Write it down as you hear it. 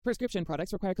Prescription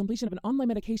products require completion of an online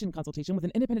medication consultation with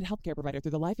an independent healthcare provider through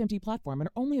the LifeMD platform and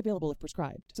are only available if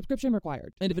prescribed. Subscription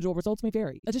required. Individual results may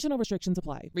vary. Additional restrictions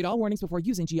apply. Read all warnings before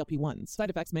using GLP-1s.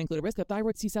 Side effects may include a risk of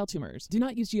thyroid C-cell tumors. Do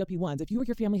not use GLP-1s if you or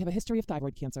your family have a history of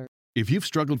thyroid cancer. If you've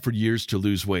struggled for years to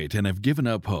lose weight and have given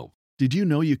up hope, did you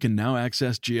know you can now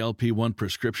access GLP-1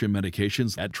 prescription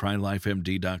medications at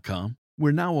TryLifeMD.com?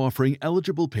 We're now offering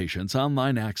eligible patients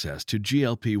online access to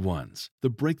GLP-1s, the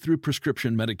breakthrough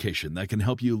prescription medication that can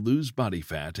help you lose body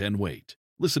fat and weight.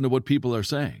 Listen to what people are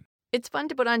saying. It's fun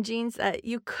to put on jeans that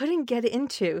you couldn't get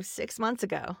into 6 months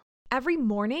ago. Every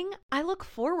morning, I look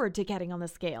forward to getting on the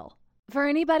scale. For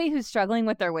anybody who's struggling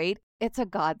with their weight, it's a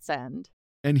godsend.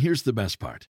 And here's the best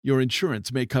part. Your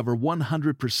insurance may cover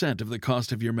 100% of the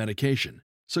cost of your medication.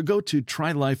 So go to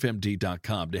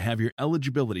TryLifeMD.com to have your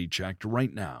eligibility checked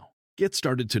right now. Get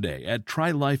started today at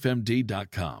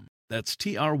TryLifeMD.com. That's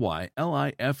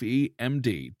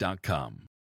TryLifeMD.com.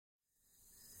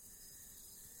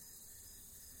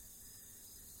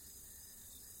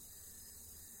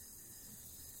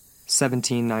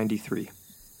 (1793).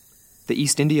 The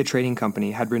East India Trading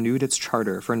Company had renewed its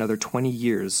charter for another 20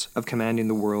 years of commanding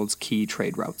the world's key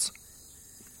trade routes.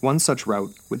 One such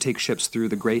route would take ships through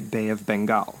the Great Bay of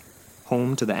Bengal,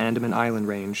 home to the Andaman Island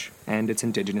range and its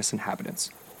indigenous inhabitants.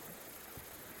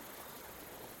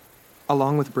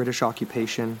 Along with British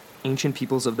occupation, ancient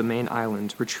peoples of the main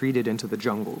island retreated into the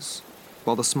jungles,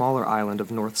 while the smaller island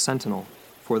of North Sentinel,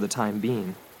 for the time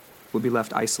being, would be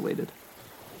left isolated.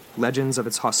 Legends of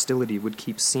its hostility would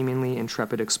keep seemingly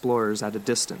intrepid explorers at a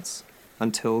distance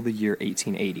until the year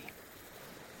 1880.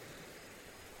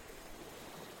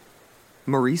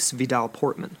 Maurice Vidal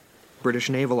Portman, British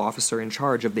naval officer in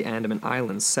charge of the Andaman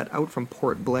Islands, set out from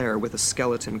Port Blair with a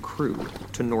skeleton crew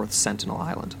to North Sentinel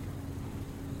Island.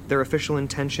 Their official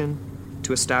intention?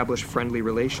 To establish friendly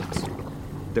relations.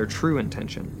 Their true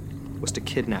intention was to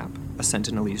kidnap a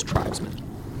Sentinelese tribesman.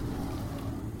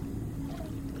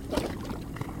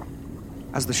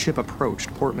 As the ship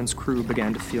approached, Portman's crew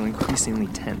began to feel increasingly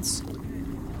tense.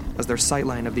 As their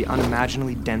sightline of the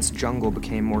unimaginably dense jungle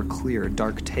became more clear,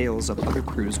 dark tales of other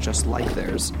crews just like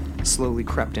theirs slowly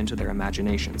crept into their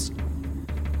imaginations.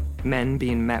 Men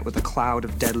being met with a cloud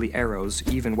of deadly arrows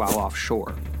even while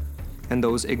offshore, and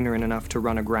those ignorant enough to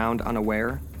run aground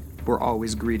unaware were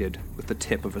always greeted with the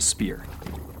tip of a spear.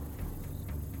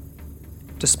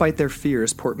 Despite their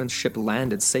fears, Portman's ship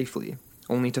landed safely,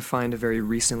 only to find a very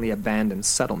recently abandoned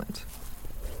settlement.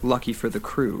 Lucky for the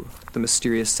crew, the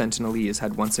mysterious Sentinelese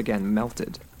had once again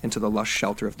melted into the lush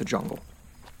shelter of the jungle.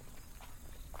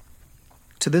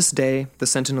 To this day, the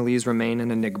Sentinelese remain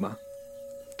an enigma,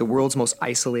 the world's most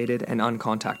isolated and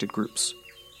uncontacted groups,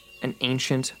 an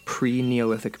ancient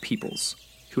pre-Neolithic peoples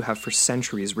who have for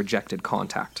centuries rejected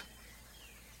contact.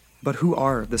 But who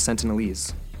are the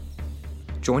Sentinelese?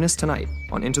 Join us tonight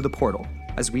on Into the Portal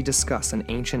as we discuss an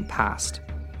ancient past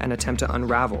and attempt to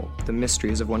unravel the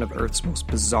mysteries of one of Earth's most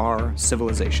bizarre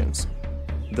civilizations,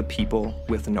 the people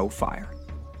with no fire.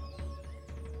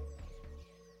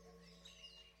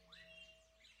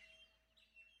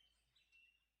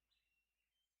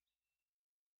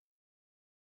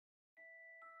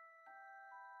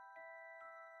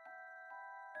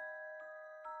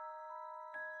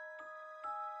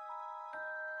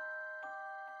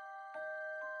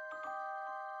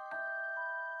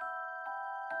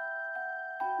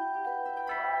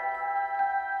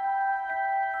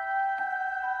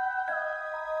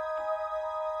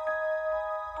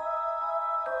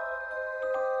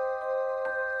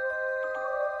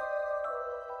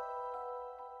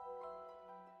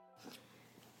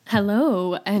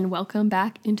 Hello, and welcome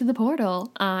back into the portal.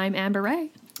 I'm Amber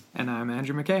Ray. And I'm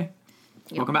Andrew McKay.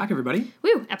 Welcome back, everybody.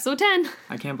 Woo, episode 10.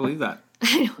 I can't believe that.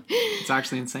 I know. It's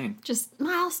actually insane. Just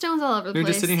milestones all over the We were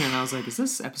place. just sitting here and I was like, is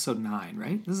this episode 9,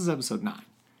 right? This is episode 9.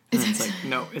 And then it's like,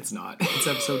 no, it's not. It's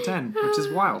episode 10, which is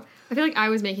wild. I feel like I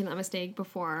was making that mistake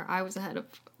before I was ahead of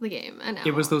the game. And now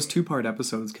It was those 2-part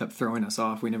episodes kept throwing us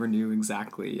off. We never knew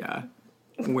exactly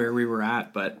where we were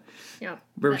at, but yeah,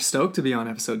 we're stoked to be on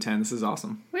episode 10. This is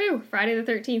awesome. Woo, Friday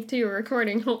the 13th too. We're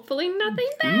recording. Hopefully nothing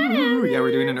bad. Ooh, yeah,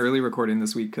 we're doing an early recording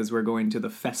this week because we're going to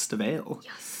the Festival.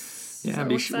 Yes. Yeah, So we'll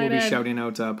be excited. shouting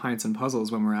out Pints and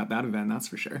Puzzles when we're at that event, that's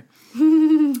for sure.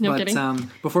 No kidding.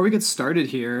 Before we get started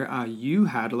here, you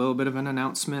had a little bit of an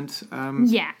announcement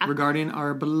regarding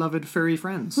our beloved furry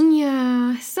friends.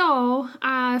 Yeah, so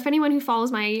if anyone who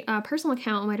follows my personal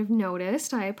account might have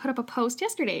noticed, I put up a post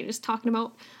yesterday just talking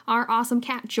about our awesome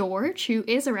cat George, who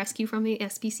is a rescue from the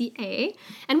SPCA.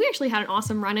 And we actually had an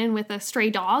awesome run-in with a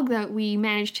stray dog that we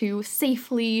managed to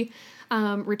safely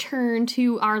returned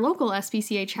to our local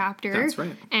SPCA chapter. That's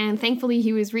right. And thankfully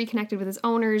he was reconnected with his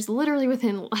owners literally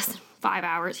within less than 5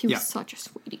 hours. He was such a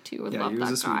sweetie too. I love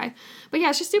that guy. But yeah,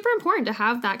 it's just super important to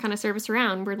have that kind of service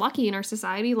around. We're lucky in our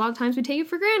society. A lot of times we take it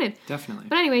for granted. Definitely.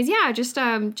 But anyways, yeah, just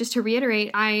to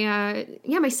reiterate,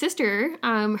 my sister,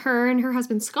 her and her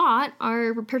husband Scott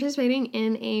are participating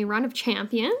in a run of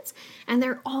champions, and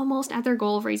they're almost at their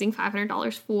goal of raising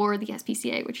 $500 for the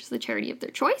SPCA, which is the charity of their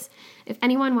choice. If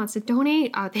anyone wants to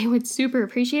donate, they would super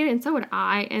appreciate it, and so would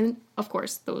I, and of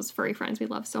course, those furry friends we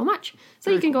love so much.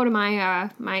 So you can go to my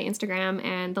my Instagram,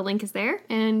 and the link is there,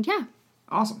 and yeah.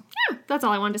 Awesome. Yeah, that's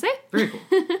all I wanted to say. Very cool.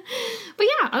 But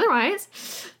yeah,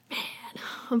 otherwise, man,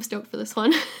 I'm stoked for this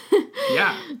one.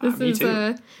 Yeah, me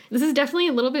too. This is definitely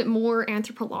a little bit more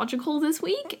anthropological this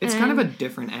week. It's kind of a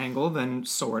different angle than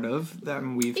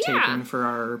we've taken for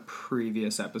our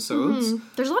previous episodes. Mm-hmm.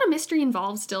 There's a lot of mystery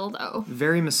involved still, though.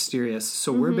 Very mysterious.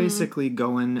 So we're basically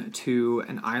going to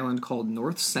an island called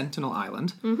North Sentinel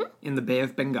Island in the Bay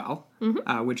of Bengal,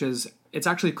 which is, it's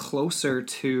actually closer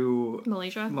to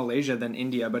Malaysia than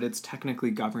India, but it's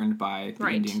technically governed by the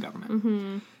Indian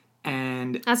government.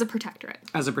 And as a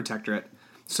protectorate.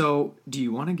 So, do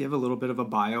you want to give a little bit of a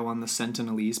bio on the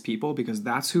Sentinelese people? Because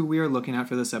that's who we are looking at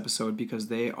for this episode, because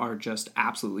they are just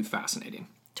absolutely fascinating.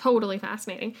 Totally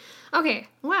fascinating. Okay,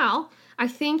 well, I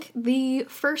think the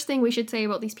first thing we should say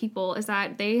about these people is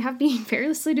that they have been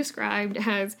variously described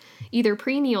as either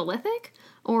pre-Neolithic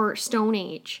or Stone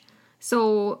Age.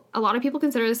 So a lot of people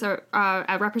consider this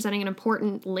representing an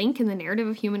important link in the narrative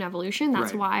of human evolution.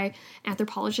 That's why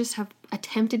anthropologists have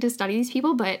attempted to study these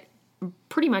people, but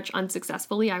pretty much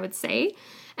unsuccessfully, I would say.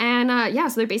 And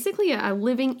so they're basically a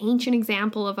living ancient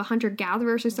example of a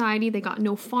hunter-gatherer society. They got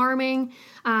no farming,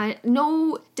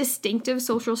 no distinctive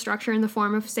social structure in the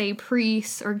form of, say,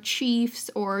 priests or chiefs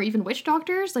or even witch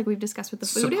doctors, like we've discussed with the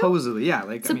voodoo. Supposedly, yeah.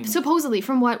 Supposedly,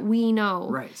 from what we know.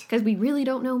 Right. Because we really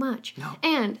don't know much. No.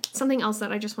 And something else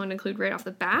that I just want to include right off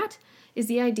the bat is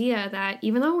the idea that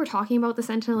even though we're talking about the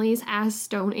Sentinelese as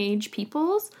Stone Age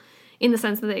peoples, in the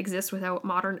sense that they exist without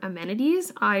modern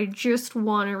amenities, I just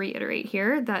want to reiterate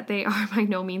here that they are by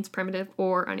no means primitive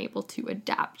or unable to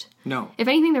adapt. No. If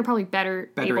anything, they're probably better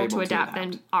able to adapt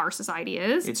than our society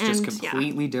is. It's just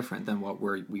completely different than what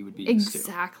we would be used to.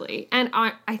 Exactly. And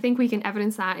I think we can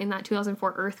evidence that in that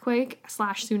 2004 earthquake /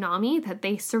 tsunami, that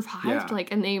they survived,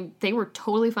 and they were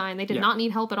totally fine. They did not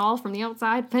need help at all from the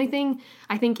outside. If anything,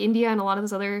 I think India and a lot of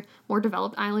those other more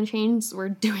developed island chains were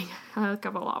doing a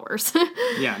couple of hours.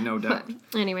 Yeah, no doubt.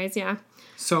 But anyways, yeah.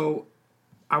 So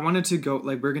I wanted to go,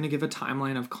 we're going to give a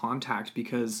timeline of contact,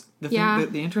 because the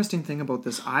interesting thing about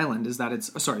this island is that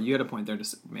it's... Sorry, you had a point there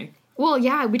to make? Well,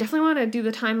 yeah, we definitely want to do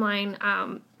the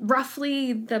timeline.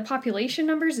 Roughly the population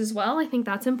numbers as well. I think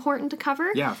that's important to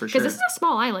cover. Yeah, for sure. Because this is a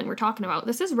small island we're talking about.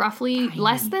 This is roughly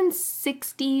less than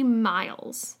 60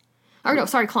 miles. Or no,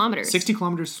 sorry, kilometers. 60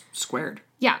 kilometers squared.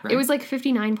 Yeah, right? It was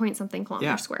 59 point something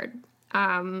kilometers squared.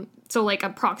 So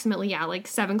approximately,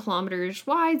 7 kilometers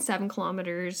wide, 7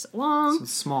 kilometers long. So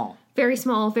small. Very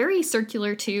small, very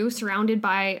circular too, surrounded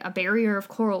by a barrier of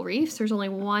coral reefs. There's only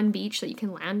one beach that you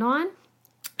can land on,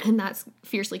 and that's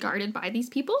fiercely guarded by these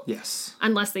people. Yes.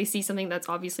 Unless they see something that's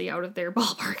obviously out of their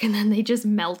ballpark, and then they just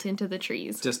melt into the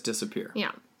trees. Just disappear.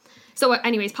 Yeah. So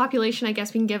anyways, population, I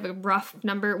guess we can give a rough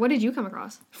number. What did you come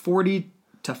across? 40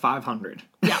 to 500.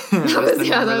 Yeah.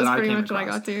 that was pretty much what I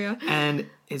got to, yeah. And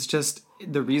it's just,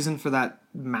 the reason for that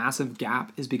massive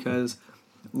gap is because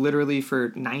literally for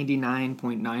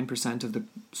 99.9% of the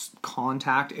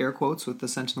contact, air quotes, with the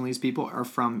Sentinelese people are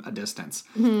from a distance.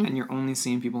 Mm-hmm. And you're only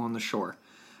seeing people on the shore.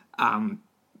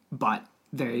 But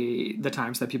the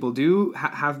times that people do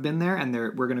have been there, and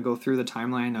we're going to go through the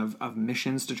timeline of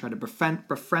missions to try to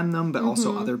befriend them, but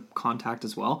also other contact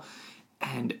as well.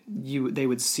 And they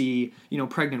would see,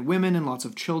 pregnant women and lots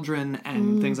of children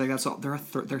and things like that. So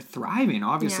they're thriving,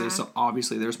 obviously. Yeah. So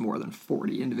obviously there's more than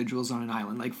 40 individuals on an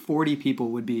island. 40 people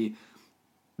would be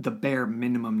the bare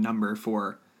minimum number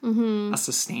for a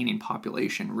sustaining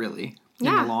population, really, in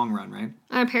the long run, right?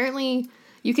 Apparently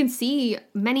you can see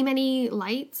many, many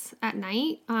lights at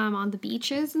night on the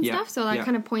beaches and stuff. So that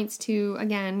kind of points to,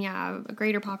 again, a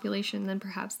greater population than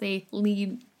perhaps they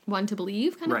lead one to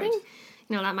believe, kind of thing.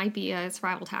 That might be a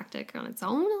survival tactic on its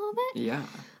own a little bit. Yeah.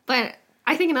 But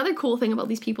I think another cool thing about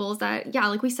these people is that,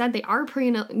 like we said, they are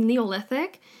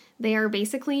pre-Neolithic. They are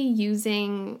basically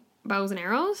using bows and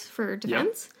arrows for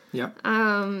defense. Yep.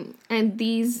 And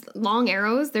these long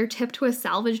arrows, they're tipped with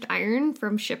salvaged iron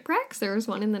from shipwrecks. There was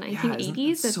one in the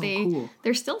 1980s that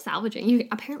they're still salvaging.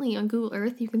 Apparently on Google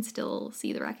Earth, you can still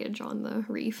see the wreckage on the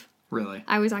reef. Really?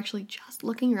 I was actually just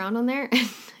looking around on there and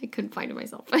I couldn't find it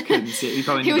myself. Couldn't see it. You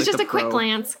probably need, it was like, just the a quick pro.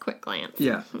 glance.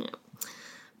 Yeah.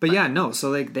 But yeah, no.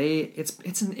 So like it's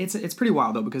pretty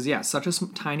wild though, because yeah, such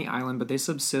a tiny island, but they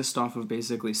subsist off of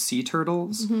basically sea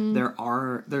turtles.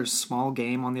 There's small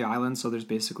game on the island, so there's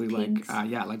basically Pigs.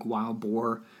 like wild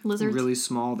boar, Lizards. really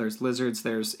small. There's lizards,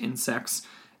 there's insects,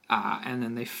 and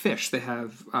then they fish. They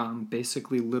have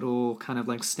basically little kind of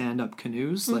like stand-up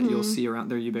canoes that you'll see around.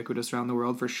 They're ubiquitous around the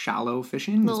world for shallow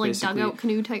fishing. Little like dugout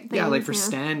canoe type thing. Yeah, like for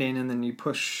standing, and then you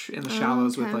push in the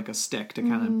shallows with okay. like a stick to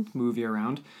kind of move you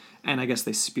around. And I guess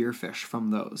they spearfish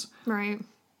from those. Right.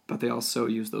 But they also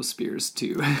use those spears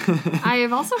too. I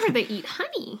have also heard they eat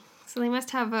honey. So they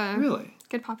must have a Really?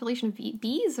 good population of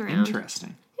bees around.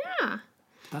 Interesting. Yeah.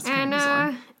 That's kind of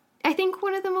bizarre. I think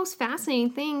one of the most fascinating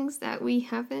things that we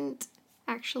haven't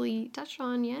actually touched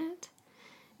on yet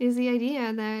is the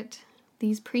idea that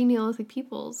these pre-Neolithic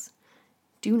peoples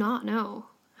do not know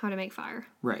how to make fire.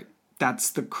 Right.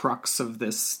 That's the crux of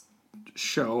this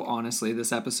show, honestly,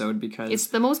 this episode, because It's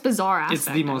the most bizarre aspect. it's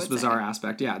the most bizarre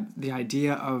aspect. Yeah. The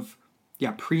idea of,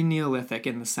 pre-Neolithic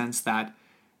in the sense that,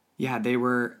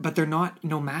 but they're not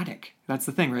nomadic. That's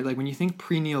the thing, right? Like when you think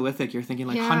pre-Neolithic, you're thinking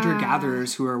like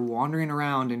hunter-gatherers who are wandering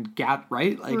around and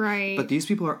right? Like, right. But these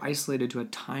people are isolated to a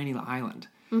tiny island.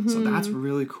 So that's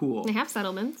really cool. They have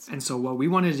settlements. And so what we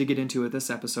wanted to get into with this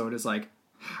episode is like,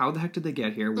 how the heck did they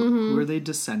get here? Who are they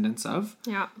descendants of?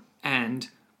 Yeah. And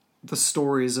the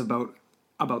stories about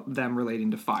them relating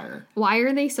to fire. Why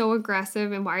are they so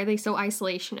aggressive and why are they so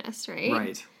isolationist, right?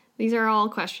 Right. These are all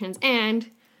questions. And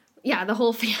yeah, the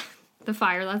whole the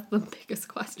fire, that's the biggest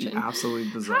question.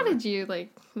 Absolutely bizarre. How did you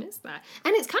miss that?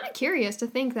 And it's kind of curious to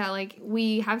think that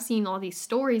we have seen all these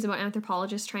stories about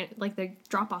anthropologists trying to they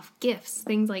drop off gifts,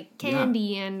 things like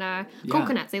candy and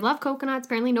coconuts. They love coconuts.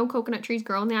 Apparently no coconut trees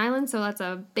grow on the island, so that's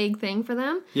a big thing for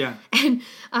them. Yeah. And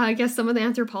I guess some of the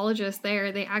anthropologists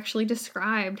there, they actually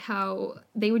described how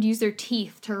they would use their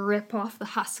teeth to rip off the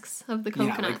husks of the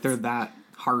coconuts. Yeah, like they're that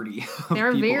hardy.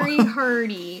 They're very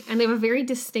hardy, and they have a very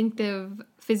distinctive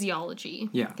physiology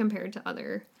compared to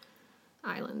other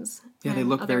islands. Yeah, they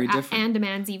look very different.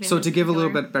 Andamans even. So to give a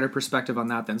little bit better perspective on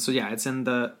that then. So yeah, it's in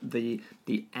the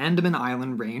Andaman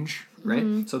Island range,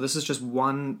 right? So this is just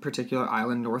one particular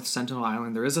island, North Sentinel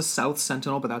Island. There is a South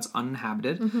Sentinel, but that's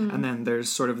uninhabited. And then there's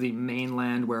sort of the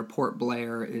mainland where Port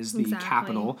Blair is the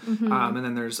capital. And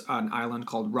then there's an island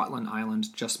called Rutland Island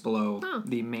just below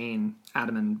the main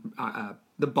Andaman,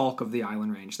 the bulk of the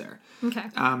island range there. Okay.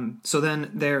 So then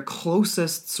their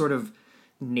closest sort of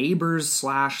neighbors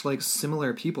 /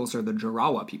 similar peoples are the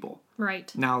Jarawa people.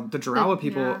 Right. Now the Jarawa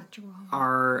people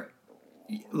are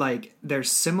they're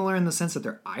similar in the sense that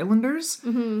they're islanders,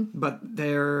 but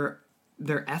they're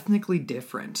ethnically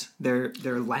different. Their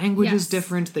language is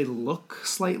different. They look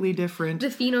slightly different. The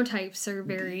phenotypes are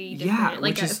very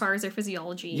different, as far as their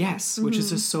physiology. Yes, which is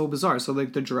just so bizarre. So the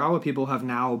Jarawa people have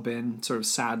now been sort of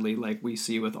sadly, like we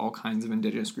see with all kinds of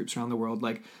indigenous groups around the world,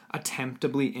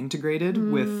 attemptably integrated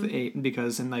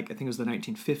because in I think it was the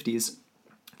 1950s,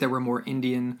 there were more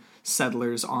Indian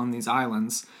settlers on these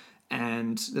islands,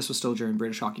 and this was still during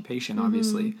British occupation,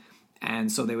 obviously.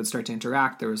 And so they would start to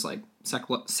interact. There was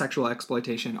sexual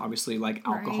exploitation, obviously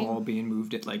alcohol being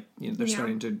moved at they're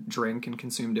starting to drink and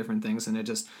consume different things, and it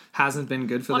just hasn't been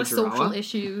good for the Jarawa. A lot of social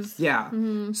issues. Yeah.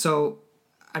 So,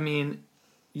 I mean,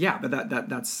 but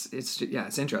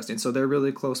it's interesting. So they're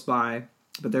really close by,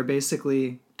 but they're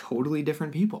basically totally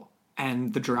different people.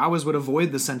 And the Jarawas would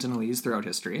avoid the Sentinelese throughout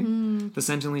history. The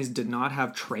Sentinelese did not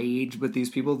have trade with these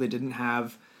people. They didn't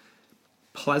have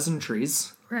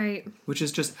pleasantries. Right. Which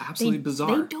is just absolutely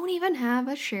bizarre. They don't even have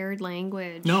a shared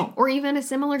language. No. Or even a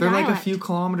similar dialect. They're a few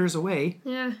kilometers away.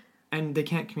 Yeah. And they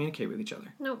can't communicate with each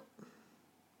other. No.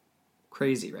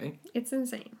 Crazy, right? It's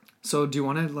insane. So do you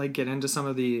want to get into some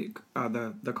of the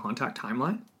contact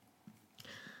timeline?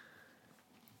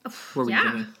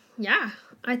 Yeah.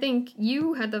 I think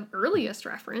you had the earliest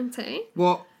reference, eh?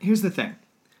 Well, here's the thing.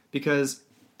 Because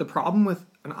the problem with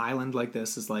an island like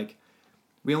this is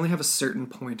we only have a certain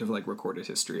point of recorded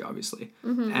history, obviously.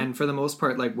 And for the most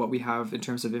part, what we have in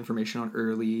terms of information on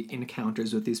early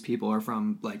encounters with these people are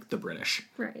from the British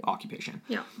occupation.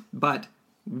 Yeah. But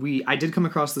I did come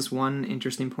across this one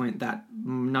interesting point that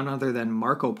none other than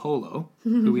Marco Polo,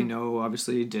 who we know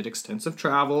obviously did extensive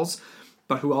travels,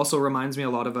 but who also reminds me a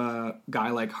lot of a guy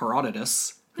like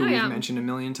Herodotus, who we've mentioned a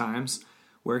million times,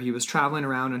 where he was traveling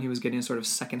around and he was getting sort of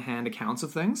secondhand accounts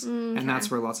of things. And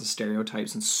that's where lots of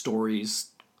stereotypes and stories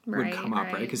would come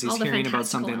up, right? Because he's hearing about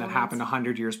something that happened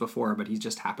 100 years before, but he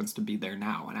just happens to be there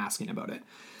now and asking about it.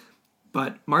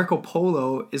 But Marco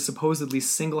Polo is supposedly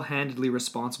single-handedly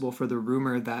responsible for the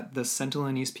rumor that the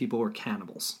Sentinelese people were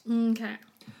cannibals. Okay.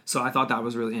 So I thought that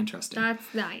was really interesting. That's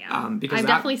that, yeah. Because I've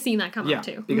definitely seen that come up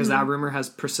too. Because that rumor has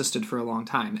persisted for a long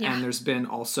time. Yeah. And there's been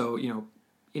also,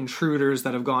 intruders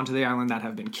that have gone to the island that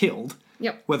have been killed.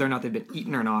 Yep. Whether or not they've been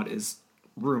eaten or not is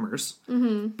rumors.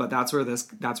 Mm-hmm. But that's where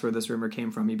this rumor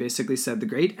came from. He basically said the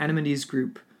Great Enemies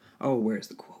Group. Oh, where's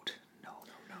the quote? No.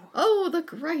 Oh, the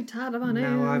Great Enemies.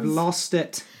 No, I've lost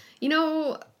it.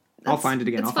 I'll find it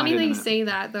again. It's funny that you say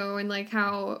that, though, and like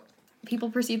how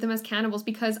people perceive them as cannibals,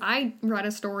 because I read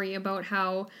a story about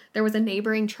how there was a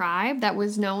neighboring tribe that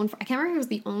was known for, I can't remember if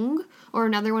it was the Ong or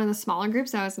another one of the smaller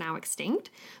groups that was now extinct,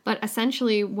 but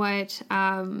essentially what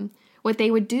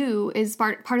they would do is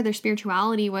part of their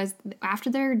spirituality was after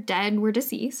their dead were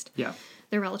deceased,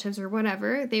 their relatives or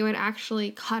whatever, they would actually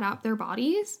cut up their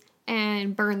bodies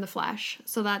and burn the flesh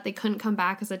so that they couldn't come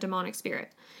back as a demonic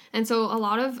spirit. And so a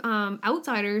lot of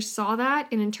outsiders saw that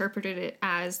and interpreted it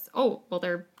as, oh, well,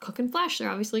 they're cooking flesh. They're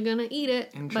obviously going to eat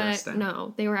it. Interesting. But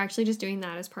no, they were actually just doing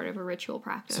that as part of a ritual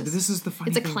practice. So this is the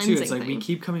funny it's a thing, cleansing too. It's like thing. we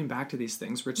keep coming back to these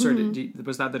things. Was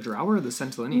that the Drow or the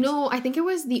Sentinelese? No, I think it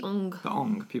was the Ong. The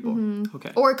Ong people.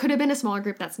 Okay. Or it could have been a smaller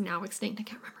group that's now extinct. I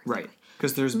can't remember exactly. Right.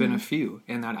 Because there's been a few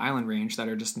in that island range that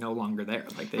are just no longer there.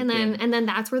 And then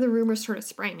that's where the rumors sort of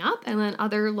sprang up, and then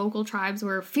other local tribes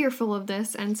were fearful of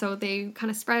this, and so they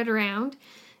kind of spread it around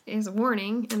as a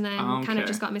warning, and then kind of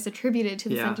just got misattributed to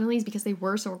the Sentinelese because they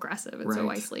were so aggressive and so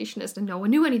isolationist, and no one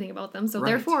knew anything about them, so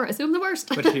therefore assume the worst.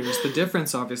 But here's the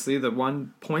difference, obviously. The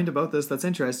one point about this that's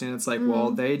interesting, it's like, well,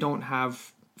 they don't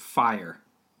have fire,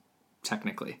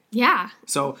 technically. Yeah.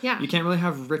 So you can't really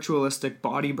have ritualistic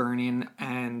body burning,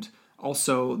 and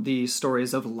also the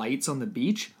stories of lights on the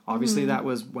beach. Obviously, that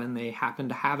was when they happened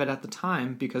to have it at the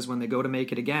time, because when they go to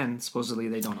make it again, supposedly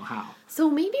they don't know how. So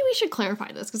maybe we should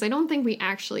clarify this, because I don't think we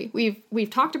actually... We've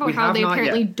talked about how they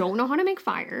apparently don't know how to make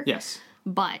fire. Yes.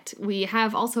 But we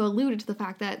have also alluded to the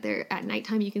fact that at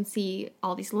nighttime you can see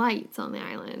all these lights on the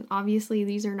island. Obviously,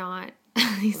 these are not...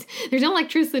 there's no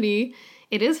electricity.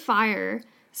 It is fire.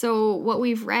 So what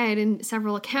we've read in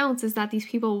several accounts is that these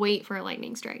people wait for a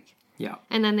lightning strike. Yeah.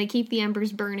 And then they keep the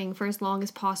embers burning for as long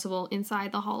as possible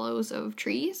inside the hollows of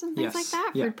trees and things like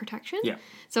that for protection. Yeah.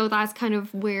 So that's kind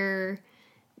of where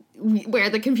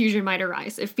the confusion might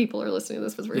arise if people are listening to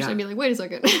this for the first time and be like, wait a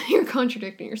second, you're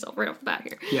contradicting yourself right off the bat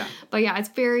here. Yeah. But yeah, it's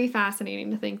very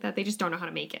fascinating to think that they just don't know how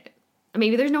to make it.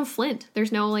 Maybe there's no flint.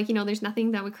 There's no, there's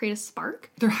nothing that would create a spark.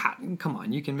 Come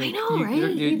on, you can make... I know,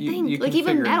 right? You'd think. You like,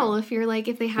 even metal, if you're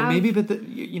if they have... Well, maybe, but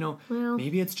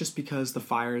maybe it's just because the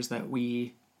fires that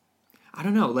we... I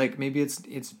don't know, maybe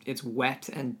it's wet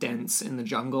and dense in the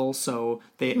jungle, so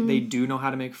they do know how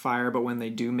to make fire, but when they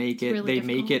do make it, they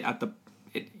make it at the...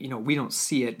 we don't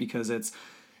see it because it's...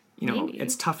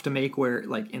 it's tough to make where,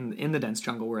 in the dense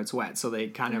jungle where it's wet. So they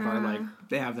kind of are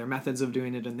they have their methods of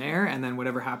doing it in there, and then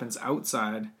whatever happens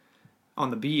outside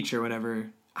on the beach or whatever,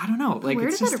 I don't know. Where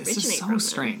It's does that just originate so from,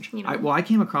 strange. then, I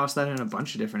came across that in a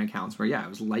bunch of different accounts where, it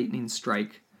was lightning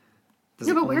strike.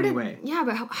 Yeah,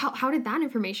 but how did that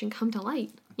information come to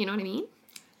light? You know what I mean?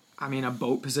 I mean, a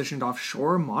boat positioned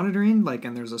offshore monitoring,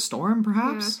 and there's a storm,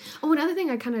 perhaps? Yeah. Oh, another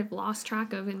thing I kind of lost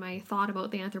track of in my thought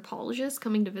about the anthropologists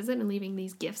coming to visit and leaving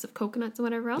these gifts of coconuts and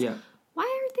whatever else. Yeah. Why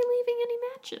aren't they leaving any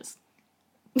matches?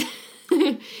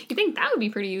 You think that would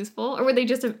be pretty useful? Or would they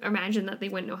just imagine that they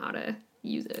wouldn't know how to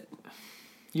use it?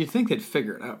 You'd think they'd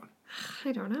figure it out.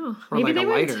 I don't know. Or Maybe a they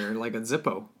lighter, like a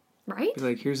Zippo. Right?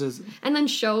 Be here's his... And then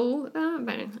show them,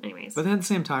 but anyways. But then at the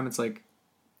same time, it's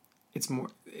it's more...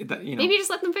 Maybe just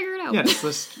let them figure it out. Yeah,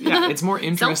 it's more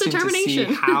interesting to see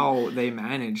Self-determination. how they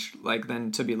manage,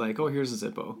 than to be oh, here's a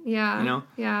Zippo. Yeah.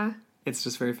 Yeah. It's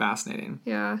just very fascinating.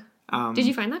 Yeah. Did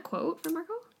you find that quote from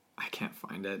Marco? I can't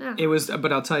find it. Oh. It was,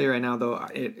 but I'll tell you right now, though,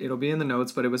 it'll be in the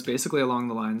notes, but it was basically along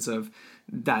the lines of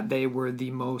that they were the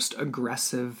most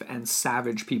aggressive and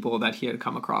savage people that he had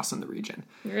come across in the region.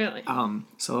 Really?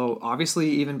 So obviously,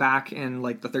 even back in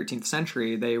the 13th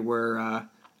century, they were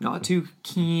not too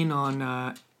keen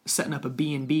on setting up a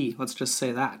B&B. Let's just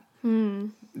say that.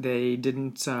 They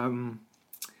didn't.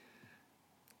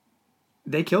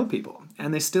 They killed people,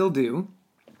 and they still do.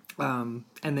 And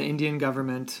the Indian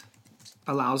government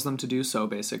allows them to do so,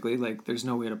 basically. There's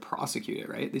no way to prosecute it,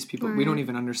 right? These people, we don't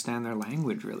even understand their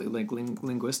language, really.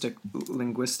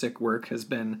 Linguistic work has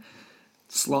been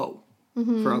slow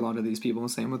for a lot of these people.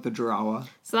 Same with the Jarawa.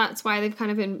 So that's why they've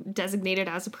kind of been designated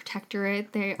as a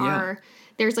protectorate. They are...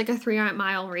 There's a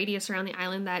 3-mile radius around the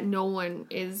island that no one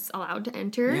is allowed to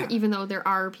enter, even though there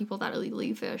are people that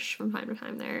illegally fish from time to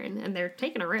time there, and they're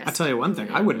taking a risk. I'll tell you one thing.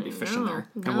 I wouldn't be fishing there,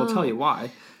 and we'll tell you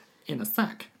why in a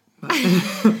sec.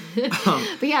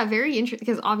 But yeah, very interesting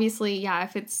because obviously, yeah,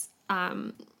 if it's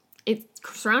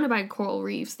surrounded by coral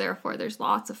reefs, therefore there's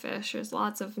lots of fish, there's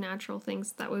lots of natural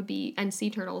things that would be, and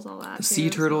sea turtles, all that. Sea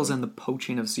turtles and the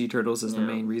poaching of sea turtles is the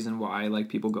main reason why like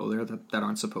people go there that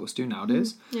aren't supposed to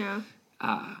nowadays. Yeah.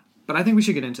 But I think we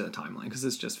should get into the timeline because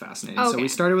it's just fascinating. Okay. So we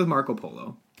started with Marco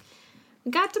Polo.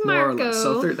 We got to More or Marco. less.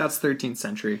 So that's 13th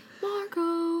century.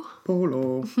 Marco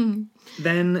Polo.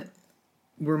 Then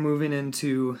we're moving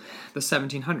into the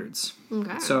 1700s.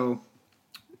 Okay. So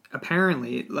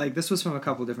apparently, like this was from a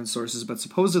couple different sources, but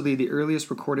supposedly the earliest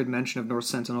recorded mention of North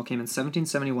Sentinel came in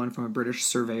 1771 from a British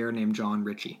surveyor named John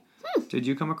Ritchie. Did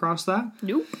you come across that?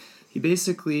 Nope. He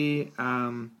basically,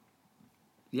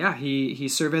 he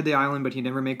surveyed the island, but he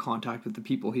never made contact with the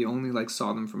people. He only like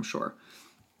saw them from shore.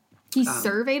 He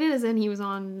surveyed it as in he was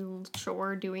on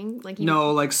shore doing like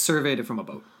No, like surveyed it from a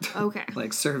boat. Okay.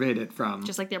 Like surveyed it from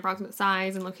just like the approximate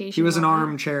size and location. He was an and all that.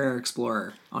 armchair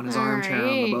explorer on his armchair on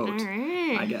the boat. All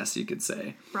right. I guess you could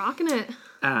say. Rocking it.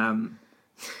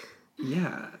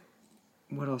 Yeah.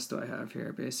 What else do I have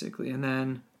here, basically? And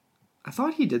then I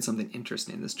thought he did something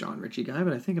interesting, this John Ritchie guy,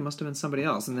 but I think it must have been somebody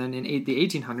else. And then in the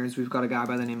 1800s, we've got a guy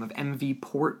by the name of M.V.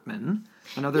 Portman,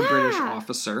 another British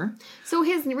officer. So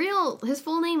his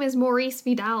full name is Maurice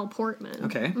Vidal Portman.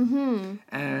 Okay. Mm-hmm.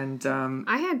 And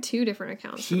I had two different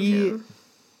accounts from him.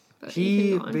 But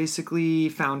he basically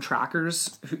found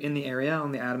trackers in the area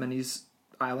on the Andamanese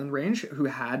Island range who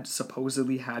had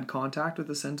supposedly had contact with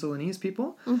the Sentinelese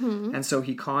people. Mm-hmm. And so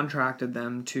he contracted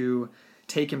them to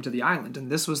take him to the island. And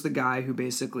this was the guy who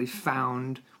basically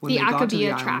found when the they got to the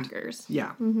Akabia island. trackers.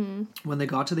 Yeah. Mm-hmm. When they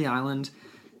got to the island,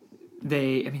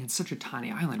 it's such a tiny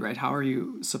island, right? How are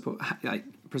you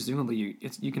presumably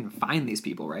you can find these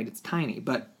people, right? It's tiny,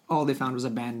 but all they found was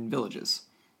abandoned villages.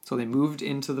 So they moved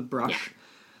into the brush.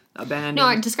 Yeah. Abandoned. No,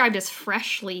 it's described as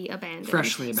freshly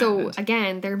abandoned. So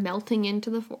again, they're melting into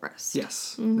the forest.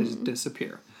 Yes, they just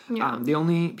disappear. Yeah. The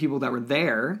only people that were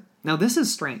there. Now this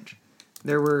is strange.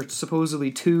 There were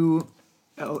supposedly 2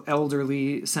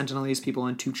 elderly Sentinelese people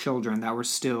and 2 children that were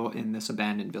still in this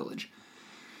abandoned village.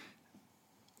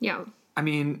 Yeah. I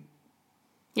mean.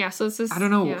 Yeah. So it's just. I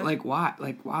don't know. Yeah. Like why?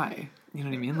 You know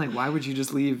what I mean? Like, why would you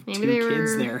just leave maybe 2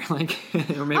 kids there? Like,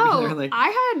 or maybe they're like.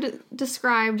 I had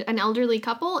described an elderly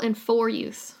couple and 4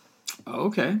 youths. Oh,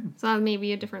 okay. So that may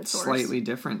be a different source. Slightly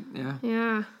different, yeah.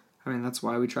 Yeah. I mean, that's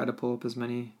why we try to pull up as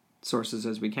many sources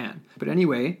as we can. But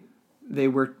anyway, they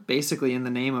were basically in the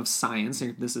name of science.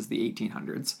 This is the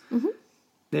 1800s. Mm-hmm.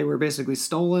 They were basically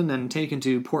stolen and taken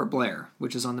to Port Blair,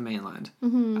 which is on the mainland.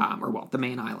 Mm-hmm. The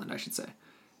main island, I should say.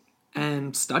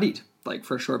 And studied,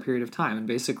 for a short period of time. And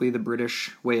basically the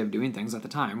British way of doing things at the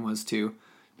time was to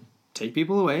take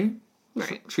people away,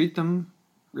 treat them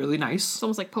really nice. It's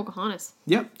almost like Pocahontas.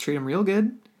 Yep, treat them real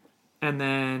good. And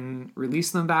then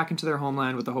release them back into their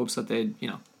homeland with the hopes that they'd,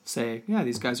 say, yeah,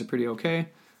 these guys are pretty okay.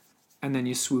 And then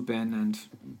you swoop in and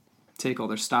take all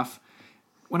their stuff.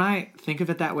 When I think of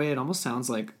it that way, it almost sounds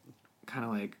like,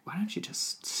 why don't you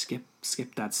just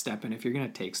skip that step? And if you're going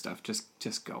to take stuff,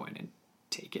 just go in and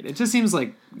take it. It just seems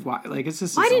like, why? It's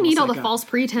just. Why do you need all the false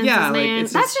pretenses, man?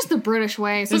 That's just the British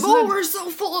way. It's we're so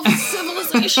full of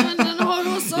civilization and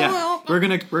we're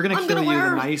gonna kill you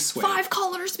the nice way. 5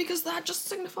 colors because that just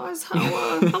signifies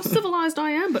how civilized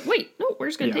I am. But wait, no, we're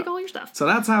just gonna take all your stuff. So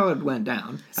that's how it went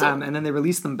down. And then they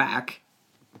released them back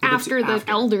after the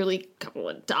elderly couple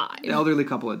had died. The elderly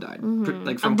couple had died,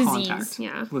 mm-hmm. from contact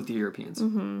with the Europeans.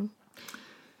 Mm-hmm.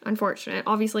 Unfortunate.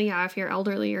 Obviously, if you're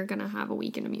elderly, you're going to have a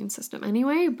weakened immune system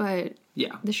anyway, but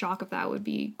the shock of that would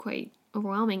be quite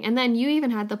overwhelming. And then you even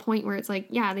had the point where it's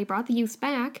they brought the youths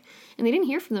back, and they didn't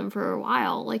hear from them for a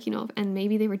while, and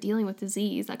maybe they were dealing with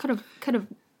disease that could have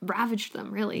ravaged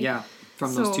them, really. Yeah,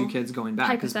 from those 2 kids going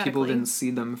back, because people didn't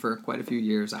see them for quite a few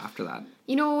years after that.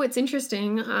 What's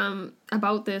interesting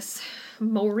about this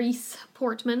Maurice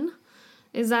Portman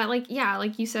is that, like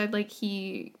you said,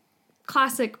 he...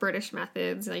 classic British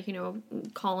methods,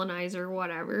 colonizer,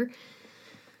 whatever.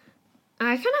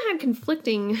 I kind of had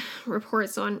conflicting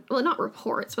reports on, well, not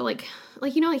reports, but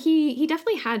he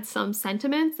definitely had some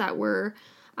sentiments that were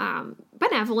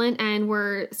benevolent and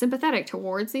were sympathetic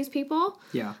towards these people.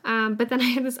 Yeah. But then I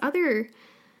had this other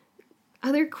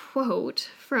quote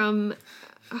from,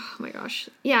 oh my gosh.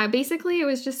 Yeah, basically it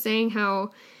was just saying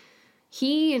how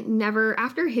he never,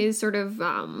 after his sort of,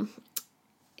 oh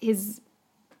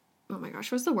my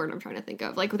gosh, what's the word I'm trying to think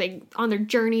of? They, on their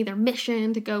journey, their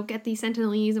mission to go get these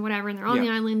Sentinelese and whatever, and they're on the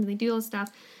island and they do all this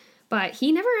stuff. But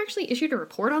he never actually issued a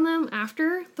report on them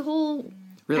after the whole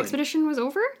expedition was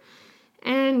over.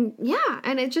 And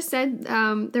and it just said,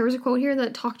 there was a quote here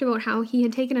that talked about how he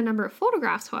had taken a number of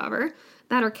photographs, however,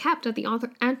 that are kept at the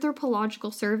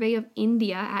Anthropological Survey of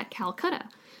India at Calcutta.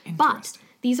 But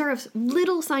these are of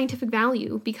little scientific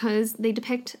value because they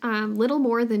depict little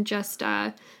more than just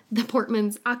the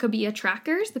Portman's Akabia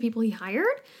trackers, the people he hired,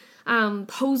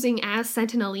 posing as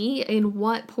Sentinel-E in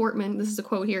what Portman, this is a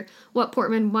quote here, what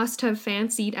Portman must have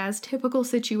fancied as typical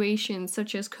situations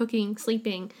such as cooking,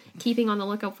 sleeping, keeping on the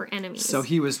lookout for enemies. So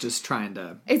he was just trying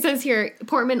to... It says here,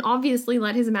 Portman obviously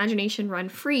let his imagination run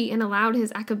free and allowed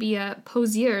his Akabia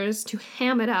poseurs to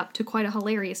ham it up to quite a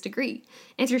hilarious degree.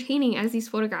 Entertaining as these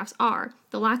photographs are,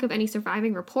 the lack of any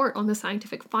surviving report on the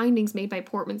scientific findings made by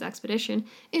Portman's expedition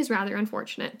is rather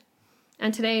unfortunate.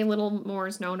 And today, little more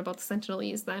is known about the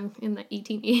Sentinelese than in the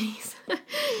 1880s.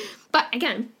 But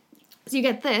again, so you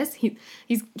get this.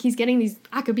 He's getting these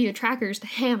Akabia trackers to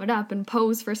ham it up and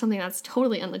pose for something that's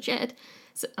totally unlegit,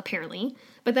 so, apparently.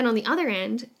 But then on the other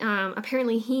end,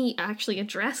 apparently he actually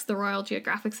addressed the Royal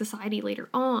Geographic Society later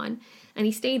on, and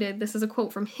he stated, this is a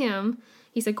quote from him,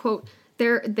 he said, quote,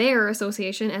 Their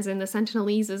association, as in the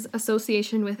Sentinelese's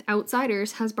association with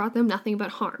outsiders, has brought them nothing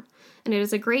but harm. And it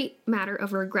is a great matter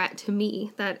of regret to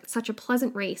me that such a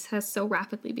pleasant race has so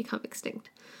rapidly become extinct.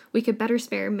 We could better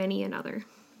spare many another.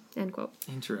 End quote.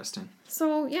 Interesting.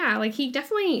 So, yeah, like, he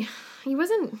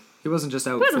wasn't just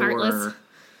out for... heartless.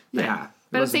 Yeah.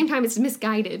 But at the same time, it's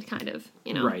misguided, kind of,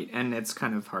 you know? Right, and it's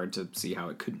kind of hard to see how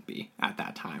it couldn't be at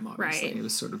that time, obviously. Right. It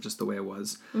was sort of just the way it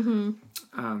was.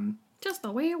 Mm-hmm. Just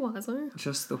the way it was, huh?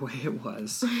 Just the way it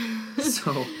was.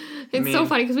 So... It's so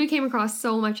funny because we came across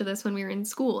so much of this when we were in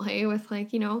school, hey, with,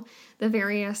 like, you know, the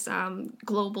various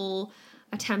global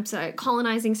attempts at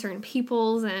colonizing certain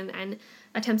peoples and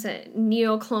attempts at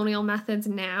neo-colonial methods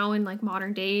now in, like,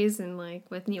 modern days and, like,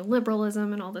 with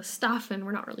neoliberalism and all this stuff, and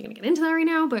we're not really going to get into that right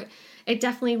now, but it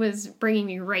definitely was bringing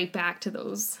me right back to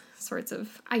those sorts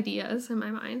of ideas in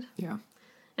my mind. Yeah.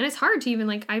 And it's hard to even,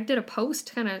 like, I did a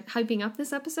post kind of hyping up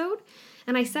this episode,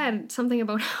 and I said something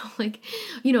about how, like,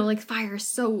 you know, like, fire is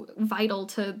so vital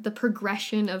to the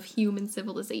progression of human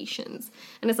civilizations.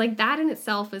 And it's like that in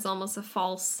itself is almost a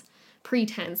false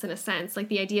pretense in a sense. Like,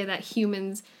 the idea that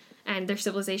humans and their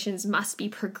civilizations must be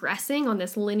progressing on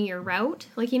this linear route,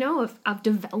 like, you know, of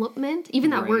development. Even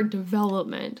that word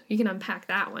development, you can unpack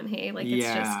that one, hey? Like, it's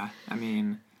just... I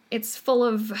mean... It's full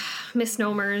of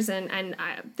misnomers and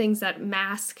things that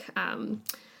mask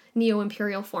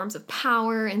neo-imperial forms of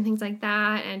power and things like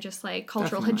that, and just, like,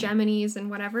 cultural hegemonies and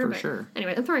whatever. For sure.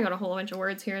 Anyway, I'm throwing out a whole bunch of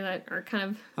words here that are kind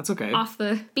of That's okay. off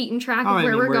the beaten track of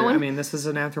where we're going. I mean, this is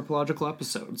an anthropological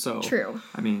episode, so... True.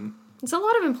 I mean... It's a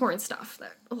lot of important stuff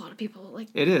that a lot of people, like...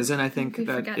 It is, and I think we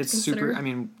that it's super... I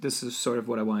mean, this is sort of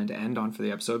what I wanted to end on for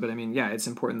the episode, but I mean, yeah, it's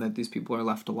important that these people are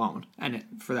left alone, and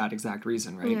for that exact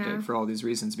reason, right? Yeah. For all these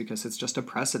reasons, because it's just a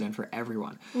precedent for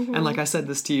everyone. Mm-hmm. And like I said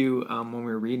this to you when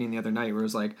we were reading the other night, where it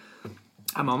was like,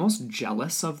 I'm almost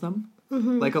jealous of them,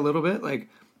 like a little bit, like...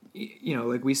 You know,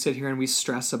 like, we sit here and we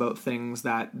stress about things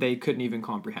that they couldn't even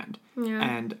comprehend. Yeah.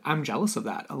 And I'm jealous of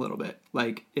that a little bit.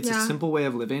 Like, it's a simple way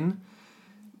of living,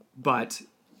 but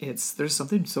there's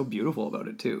something so beautiful about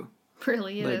it, too.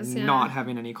 Really like, is, yeah. Not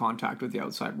having any contact with the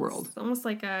outside world. It's almost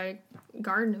like a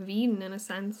Garden of Eden, in a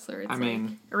sense, or it's mean,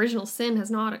 like original sin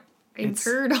has not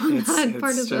interred on that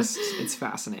part of It's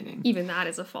fascinating. Even that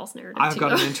is a false narrative. I've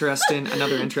got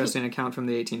another interesting account from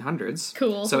the 1800s.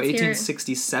 Cool. So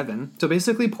 1867. So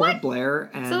basically Port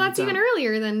Blair and... So that's even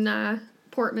earlier than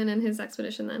Portman and his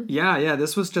expedition then. Yeah.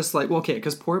 This was just like, well, okay,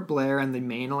 because Port Blair and the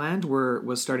mainland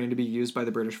was starting to be used by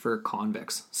the British for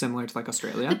convicts, similar to, like,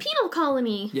 Australia. The penal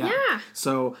colony. Yeah.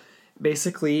 So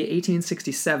basically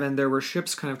 1867, there were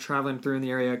ships kind of traveling through in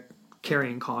the area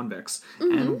carrying convicts,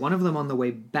 and one of them on the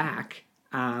way back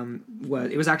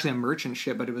it was actually a merchant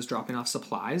ship, but it was dropping off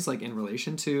supplies, like, in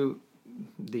relation to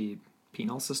the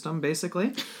penal system,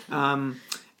 basically,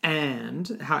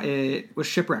 and how it was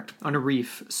shipwrecked on a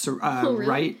reef really?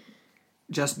 right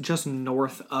just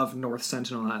north of North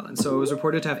Sentinel Island. So it was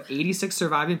reported to have 86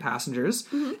 surviving passengers,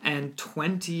 and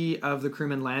 20 of the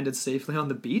crewmen landed safely on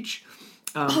the beach.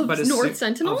 North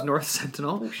Sentinel? Of North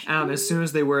Sentinel. As soon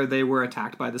as they were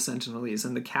attacked by the Sentinelese,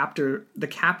 and the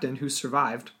captain who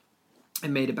survived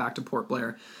and made it back to Port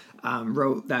Blair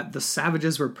wrote that the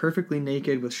savages were perfectly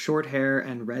naked with short hair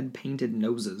and red painted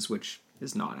noses, which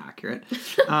is not accurate,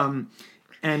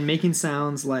 and making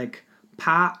sounds like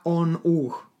pa on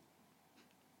o.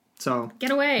 So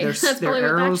get away. That's probably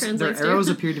arrows, what that translates their arrows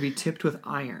appear to be tipped with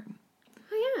iron.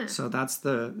 Oh yeah. So that's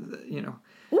the you know.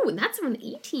 Ooh, and that's from the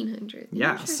 1800s.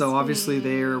 Yeah, so obviously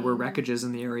there were wreckages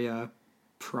in the area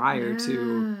prior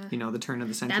to, the turn of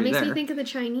the century. That makes there. me think of the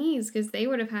Chinese, because they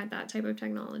would have had that type of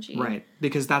technology. Right,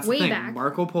 because that's Way the thing. back.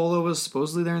 Marco Polo was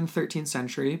supposedly there in the 13th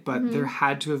century, but there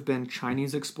had to have been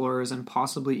Chinese explorers and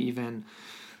possibly even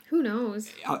Who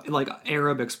knows? like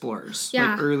Arab explorers,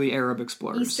 Yeah. like early Arab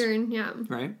explorers. Eastern, yeah.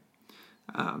 Right?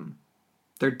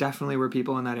 There definitely were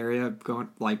people in that area going,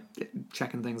 like,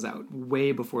 checking things out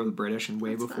way before the British and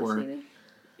way before. Fascinating.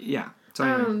 Yeah. So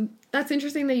anyway. That's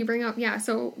interesting that you bring up. Yeah,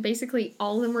 so basically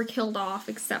all of them were killed off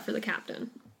except for the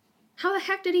captain. How the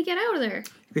heck did he get out of there?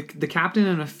 The captain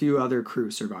and a few other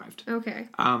crew survived. Okay.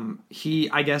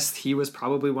 I guess he was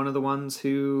probably one of the ones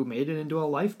who made it into a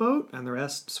lifeboat, and the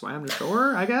rest swam to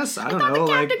shore. I guess I don't know.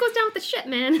 The captain goes down with the ship,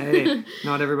 man. Hey,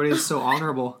 not everybody's so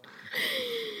honorable.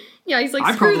 Yeah, he's like,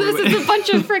 I screw probably this, would. it's a bunch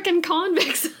of freaking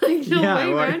convicts. Like, no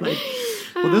way, well, man.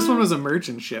 well, this one was a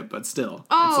merchant ship, but still.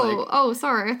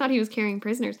 Sorry. I thought he was carrying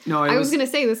prisoners. No, I was going to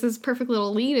say, this is perfect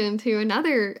little lead into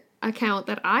another account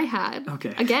that I had.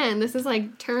 Okay. Again, this is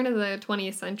like turn of the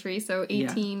 20th century, so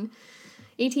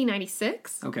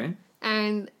 1896. Okay.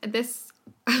 And this,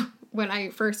 when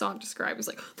I first saw it described, it was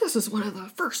like, this is one of the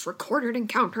first recorded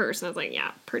encounters. And I was like,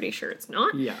 yeah, pretty sure it's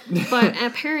not. Yeah. But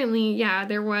apparently, yeah,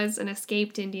 there was an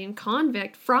escaped Indian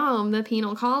convict from the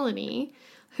penal colony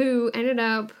who ended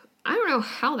up, I don't know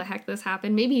how the heck this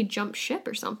happened. Maybe he jumped ship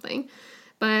or something.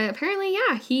 But apparently,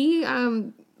 yeah, he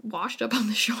washed up on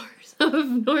the shores of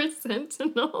North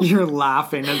Sentinel. You're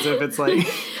laughing as if it's like...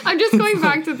 I'm just going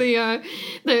back to the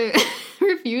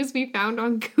reviews we found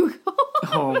on Google.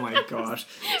 Oh my gosh.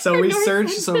 So we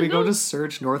go to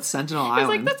search North Sentinel I was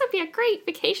Island. like, this would be a great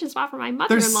vacation spot for my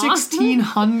There's mother-in-law.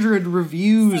 1,600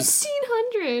 reviews.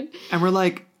 1,600. And we're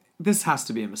like, this has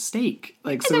to be a mistake.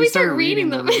 Like, so then we we start started reading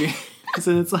them. reading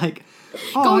And it's like...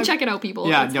 Go check it out, people.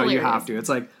 Yeah, It's no, you hilarious. have to. It's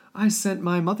like, I sent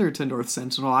my mother to North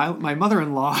Sentinel Island, my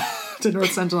mother-in-law to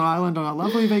North Sentinel Island on a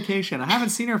lovely vacation. I haven't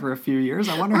seen her for a few years.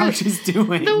 I wonder how she's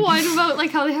doing. The one about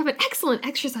like how they have an excellent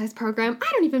exercise program. I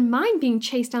don't even mind being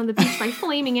chased down the beach by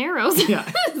flaming arrows.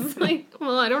 Yeah. It's like,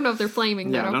 well, I don't know if they're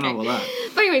flaming, Yeah, but I okay. don't know about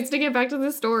that. But anyways, to get back to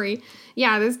the story,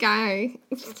 yeah, this guy,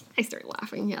 I started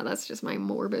laughing. Yeah, that's just my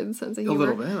morbid sense of A humor.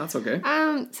 little bit, that's okay.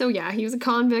 So yeah, he was a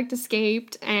convict,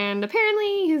 escaped, and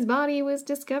apparently his body was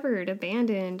discovered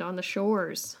abandoned on the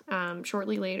shores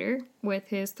shortly later with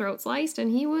his throat sliced,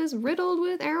 and he was riddled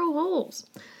with arrow holes.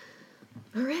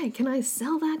 All right, can I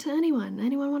sell that to anyone?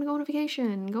 Anyone want to go on a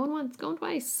vacation? Going once, going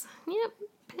twice. Yep,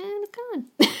 and it's gone.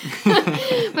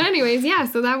 But anyways, yeah,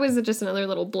 so that was just another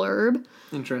little blurb.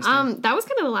 Interesting. That was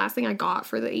kind of the last thing I got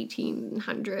for the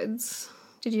 1800s.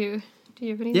 Did you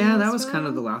have anything Yeah, else that was for kind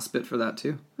of the last bit for that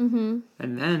too. Mm-hmm.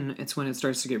 And then it's when it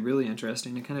starts to get really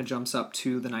interesting. It kind of jumps up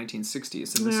to the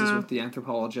 1960s, and this is with the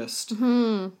anthropologist.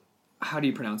 Mm-hmm. How do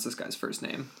you pronounce this guy's first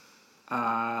name?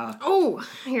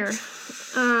 Here.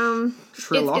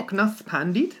 Triloknath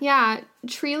Pandit? Yeah,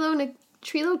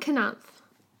 Trilokanath.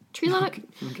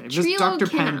 Okay, just Dr.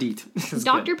 Pandit.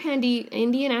 Dr. Pandit,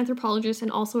 Indian anthropologist and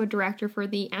also a director for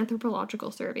the Anthropological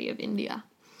Survey of India.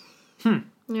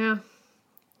 Yeah.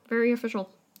 Very official.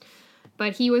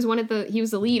 But he was he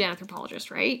was the lead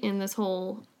anthropologist, right? In this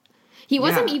whole... He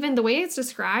wasn't even, the way it's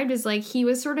described is like he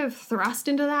was sort of thrust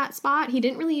into that spot. He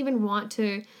didn't really even want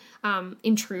to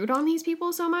intrude on these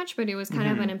people so much, but it was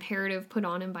kind of an imperative put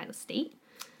on him by the state.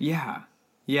 Yeah.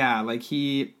 Yeah, like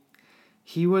he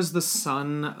was the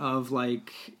son of,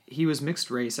 like, he was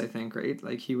mixed race, I think, right?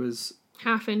 Like he was...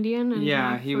 Half Indian and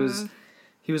half, he was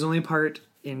only part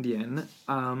Indian,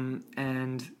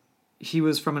 and he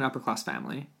was from an upper class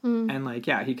family, and like,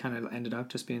 yeah, he kind of ended up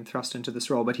just being thrust into this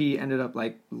role, but he ended up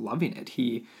like loving it.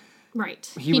 He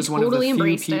was one of the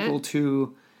few people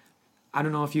to, I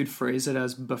don't know if you'd phrase it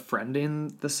as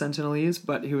befriending the Sentinelese,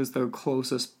 but he was the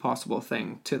closest possible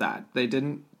thing to that. They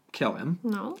didn't kill him.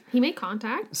 No, he made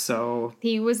contact. So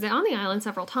he was on the island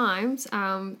several times,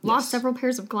 lost several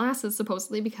pairs of glasses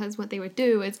supposedly, because what they would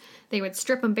do is they would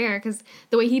strip him bare, because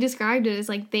the way he described it is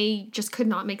like they just could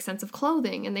not make sense of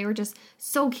clothing, and they were just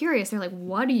so curious. They're like,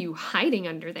 what are you hiding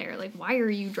under there? Like, why are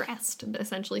you dressed,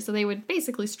 essentially? So they would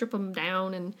basically strip them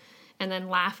down and then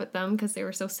laugh at them because they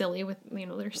were so silly with,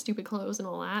 their stupid clothes and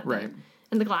all that. Right.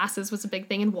 And the glasses was a big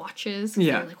thing, and watches.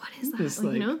 Yeah. They were like, what is that? It's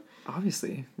like,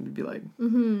 obviously, it'd be like...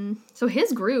 So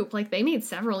his group, like, they made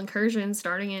several incursions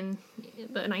starting in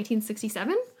the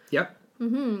 1967. Yep.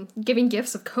 Giving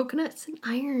gifts of coconuts and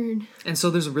iron. And so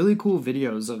there's really cool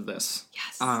videos of this.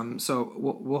 Yes. So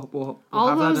we'll all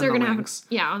have those that in are the gonna links.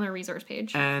 have on their resource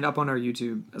page And up on our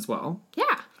YouTube as well. Yeah.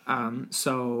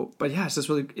 But yeah,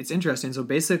 it's interesting. So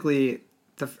basically,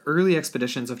 the early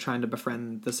expeditions of trying to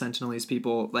befriend the Sentinelese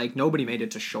people, like, nobody made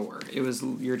it to shore. It was,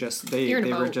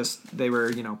 they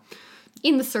were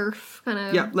in the surf,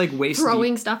 kind of like waist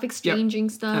throwing deep. stuff, exchanging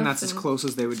stuff. And that's as close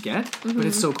as they would get. But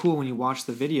it's so cool when you watch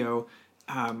the video.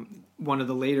 One of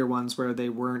the later ones where they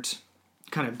weren't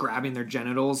kind of grabbing their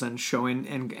genitals and showing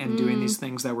and doing these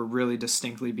things that were really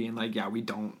distinctly being like, yeah,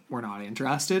 we're not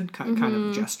interested kind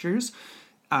of gestures.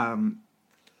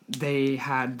 They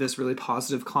had this really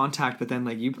positive contact, but then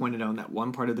like you pointed out in that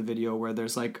one part of the video where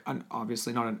there's like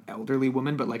obviously not an elderly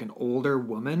woman, but like an older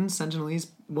woman, Sentinelese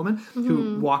woman,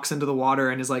 who walks into the water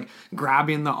and is like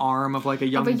grabbing the arm of like a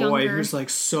young boy who's like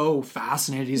so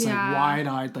fascinated. He's like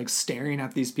wide-eyed, like staring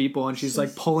at these people, and she's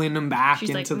like pulling them back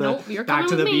into back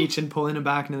to the beach and pulling them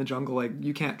back into the jungle. Like,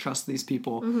 you can't trust these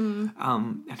people.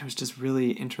 And it was just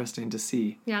really interesting to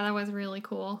see. Yeah, that was really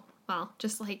cool. Well,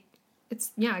 just like,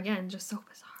 it's, again, just so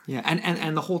bizarre. Yeah,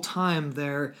 and the whole time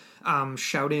they're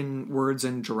shouting words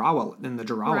in the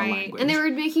Jarawa language. And they were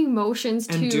making motions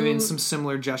and doing some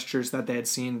similar gestures that they had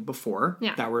seen before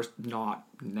that were not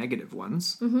negative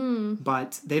ones.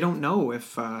 But they don't know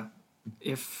if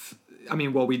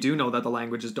we do know that the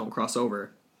languages don't cross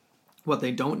over. What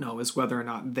they don't know is whether or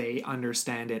not they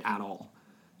understand it at all.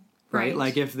 Right?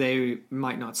 Like, if they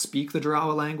might not speak the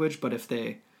Jarawa language, but if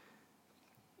they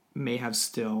may have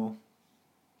still,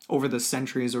 over the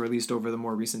centuries, or at least over the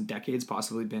more recent decades,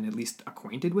 possibly been at least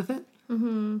acquainted with it. You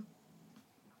know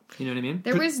what I mean?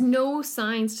 There was no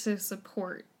signs to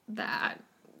support that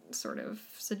sort of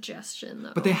suggestion,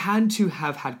 though. But they had to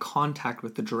have had contact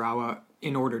with the Jarawa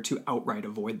in order to outright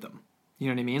avoid them. You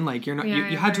know what I mean? Like, you're not.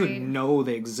 You had to know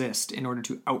they exist in order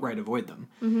to outright avoid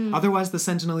them. Otherwise, the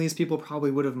Sentinelese people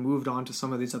probably would have moved on to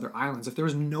some of these other islands if there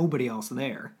was nobody else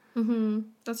there.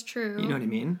 That's true. You know what I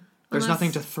mean? There's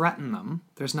nothing to threaten them.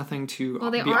 There's nothing to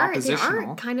be oppositional. They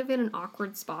are kind of in an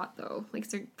awkward spot, though. Like,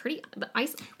 they're pretty.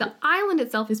 The island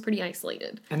itself is pretty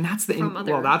isolated. And that's the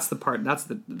that's the part. That's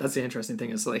the interesting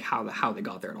thing, is like how they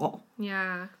got there at all.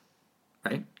 Yeah.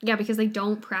 Right. Yeah, because they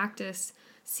don't practice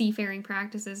seafaring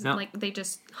practices. No. Like, they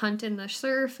just hunt in the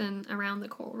surf and around the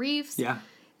coral reefs. Yeah.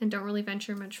 And don't really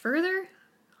venture much further.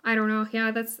 I don't know.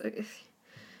 Yeah, that's.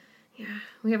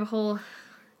 We have a whole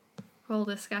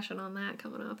discussion on that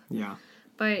coming up. Yeah.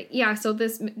 But yeah, so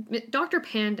this Dr.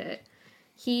 Pandit,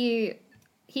 he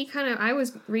kind of, I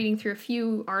was reading through a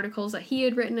few articles that he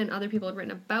had written and other people had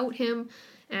written about him,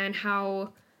 and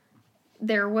how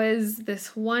there was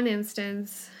this one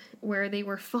instance where they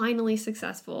were finally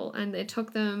successful, and it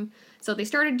took them, so they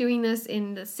started doing this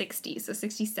in the 60s, so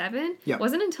 67. Yep. It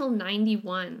wasn't until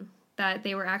 91 that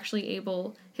they were actually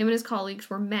able, him and his colleagues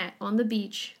were met on the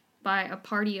beach by a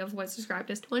party of what's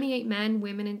described as 28 men,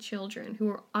 women, and children who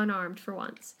were unarmed for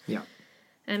once. Yeah.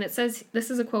 And it says, this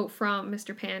is a quote from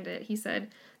Mr. Pandit. He said,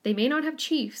 "They may not have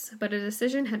chiefs, but a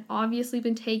decision had obviously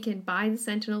been taken by the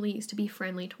Sentinelese to be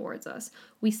friendly towards us.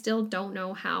 We still don't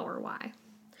know how or why."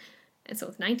 And so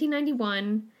it's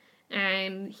 1991,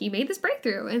 and he made this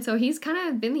breakthrough. And so he's kind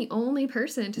of been the only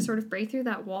person to sort of break through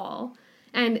that wall.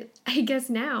 And I guess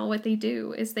now what they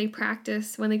do is they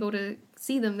practice, when they go to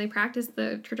see them, they practice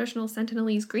the traditional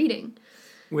Sentinelese greeting.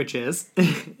 Which is?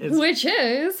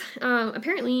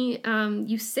 Apparently,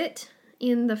 you sit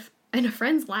in a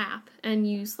friend's lap and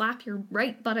you slap your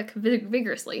right buttock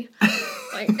vigorously.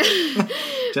 Like,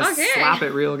 just slap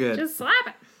it real good. Just slap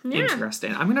it. Yeah.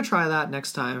 Interesting. I'm going to try that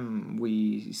next time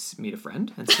we meet a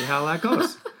friend and see how that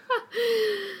goes.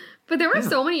 But there were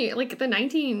so many, like the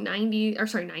 90s,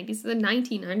 the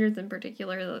 1900s in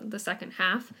particular, the second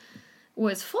half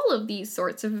was full of these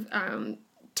sorts of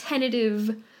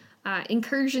tentative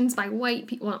incursions by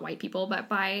not white people, but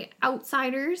by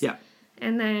outsiders. Yeah.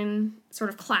 And then sort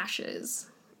of clashes.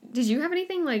 Did you have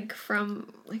anything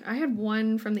I had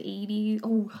one from the 80s.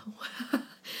 Oh,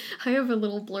 I have a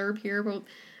little blurb here about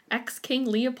ex-King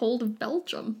Leopold of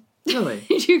Belgium. Really?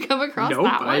 Did you come across that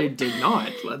one? Nope, I did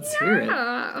not. Let's hear it.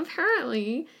 Yeah,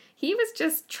 apparently. He was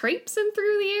just traipsing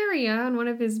through the area on one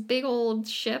of his big old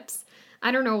ships.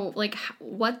 I don't know,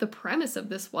 what the premise of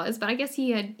this was, but I guess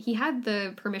he had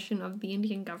the permission of the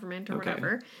Indian government or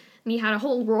whatever, and he had a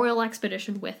whole royal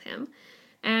expedition with him.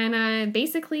 And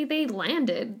basically they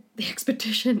landed the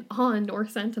expedition on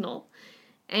North Sentinel,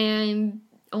 and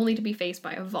only to be faced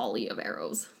by a volley of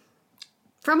arrows.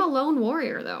 From a lone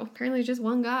warrior, though. Apparently just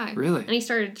one guy. Really? And he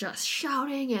started just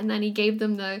shouting, and then he gave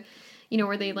them the,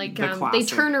 where they they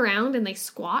turn around and they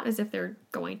squat as if they're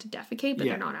going to defecate, but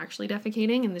they're not actually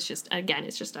defecating, and it's just a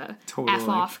total, F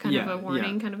off kind of a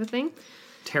warning kind of a thing.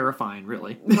 terrifying,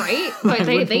 really. Right? But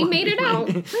they made it out.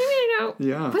 They made it out.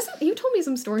 Yeah. You told me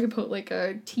some story about like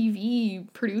a TV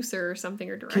producer or something,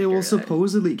 or director. Okay, well,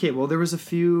 supposedly... Okay, well, there was a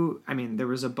few... I mean, there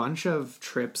was a bunch of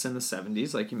trips in the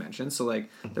 70s, like you mentioned. So, like,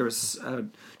 there was a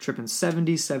trip in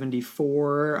 70,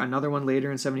 74, another one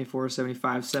later in 74,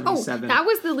 75, 77. Oh, that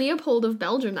was the Leopold of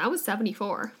Belgium. That was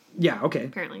 74. Yeah, okay.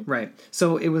 Apparently. Right.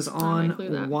 So it was on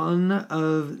that. one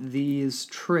of these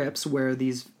trips where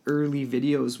these early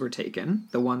videos were taken,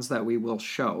 the ones that we will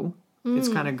show. It's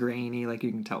kind of grainy, like you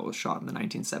can tell it was shot in the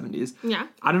 1970s. Yeah.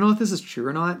 I don't know if this is true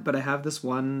or not, but I have this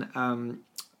one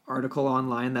article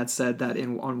online that said that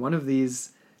on one of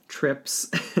these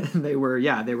trips, they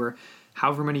were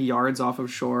however many yards off of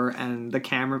shore, and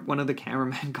one of the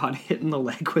cameramen got hit in the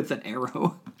leg with an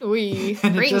arrow. Oy.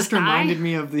 And it just reminded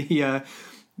me of the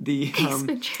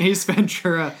Ace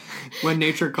Ventura When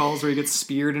Nature Calls, where he gets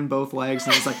speared in both legs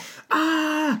and it's like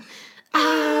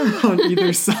on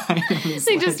either side of his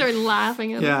They leg. just start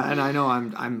laughing at him. Yeah, and I know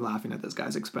I'm laughing at this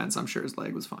guy's expense. I'm sure his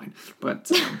leg was fine,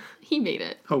 but He made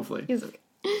it. hopefully. He's okay.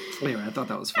 Anyway, I thought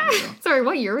that was funny though. Sorry,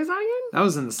 what year was that again? That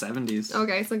was in the 70s.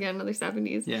 Okay, so again, another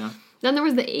 70s. Yeah. Then there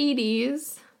was the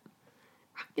 80s.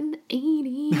 Rockin' the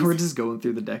 80s. We're just going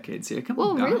through the decades here. Come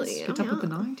on, guys. Really? Get up with the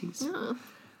 90s. Yeah.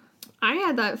 I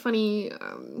had that funny,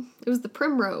 it was the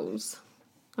Primrose.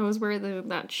 That was where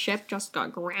that ship just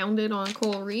got grounded on a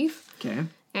coral reef. Okay.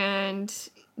 And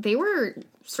they were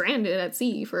stranded at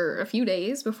sea for a few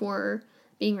days before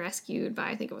being rescued by,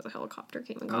 I think it was a helicopter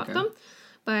came and got them.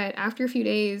 But after a few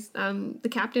days, the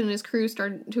captain and his crew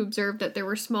started to observe that there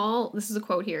were this is a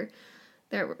quote here,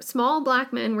 there were small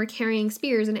black men were carrying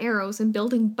spears and arrows and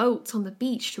building boats on the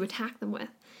beach to attack them with.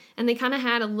 And they kind of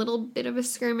had a little bit of a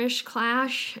skirmish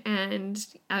clash, and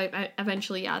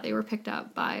eventually, they were picked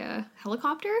up by a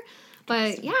helicopter.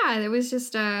 But yeah, there was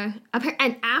just and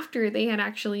after they had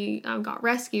actually got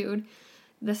rescued,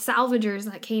 the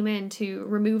salvagers that came in to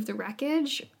remove the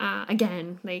wreckage,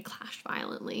 again, they clashed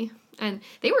violently. And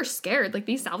they were scared. Like,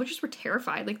 these salvagers were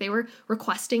terrified. Like, they were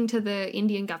requesting to the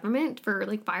Indian government for,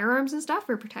 like, firearms and stuff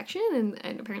for protection.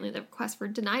 And apparently the requests were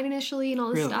denied initially and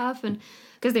all this stuff. And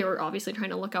because they were obviously trying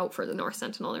to look out for the North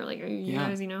Sentinel. They're like, are you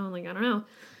guys, like, I don't know.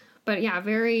 But yeah,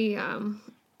 very,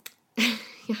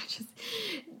 just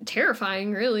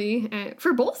terrifying, really.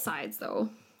 For both sides, though.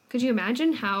 Could you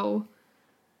imagine how,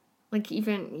 like,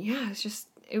 it's just,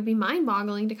 it would be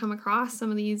mind-boggling to come across some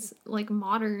of these, like,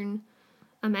 modern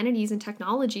amenities and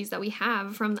technologies that we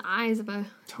have from the eyes of a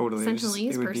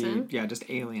Sentinelese person. Just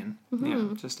alien.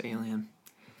 Yeah, just alien.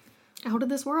 Out of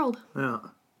this world. Yeah.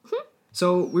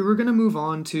 So we were going to move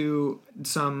on to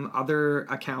some other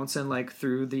accounts and like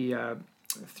through the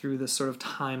sort of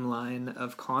timeline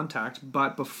of Contact.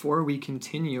 But before we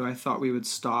continue, I thought we would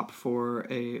stop for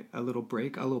a little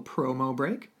break, a little promo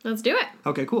break. Let's do it.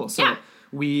 Okay, cool. So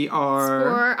we are...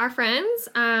 For our friends,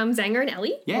 Zanger and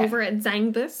Ellie, over at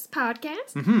Zang This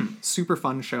Podcast. Mm-hmm. Super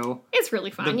fun show. It's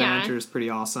really fun, The banter is pretty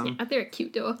awesome. Yeah, they're a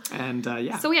cute duo. And,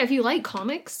 So, if you like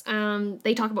comics,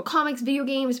 they talk about comics, video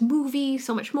games, movies,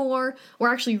 so much more.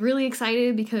 We're actually really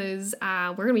excited because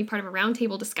we're going to be part of a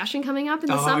roundtable discussion coming up in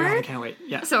the summer. God, I can't wait.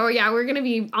 Yeah. So, we're going to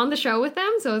be on the show with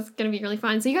them, so it's going to be really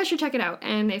fun. So, you guys should check it out.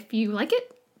 And if you like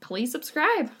it, please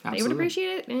subscribe. Absolutely. They would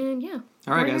appreciate it. And,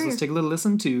 All right, guys, let's take a little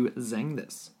listen to Zang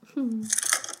This.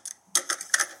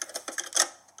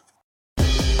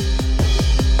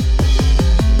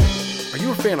 Are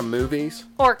you a fan of movies?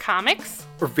 Or comics?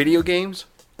 Or video games?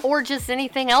 Or just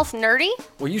anything else nerdy?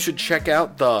 Well, you should check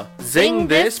out the Zing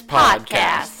This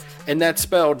Podcast. And that's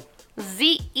spelled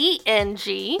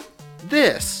Zeng.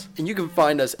 This. And you can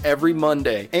find us every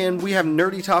Monday. And we have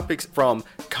nerdy topics from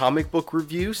comic book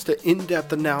reviews to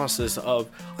in-depth analysis of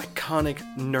iconic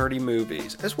nerdy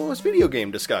movies, as well as video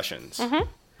game discussions. Mm-hmm.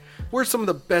 Where's some of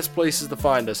the best places to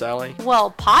find us, Allie?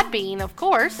 Well, Podbean, of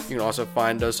course. You can also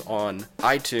find us on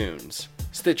iTunes,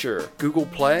 Stitcher, Google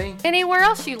Play. Anywhere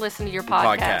else you listen to your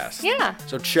podcast. Yeah.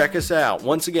 So check us out.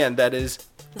 Once again, that is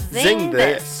Zing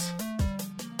This.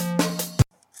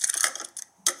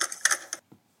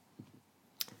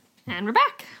 And we're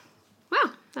back.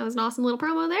 Wow, that was an awesome little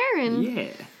promo there.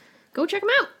 And go check them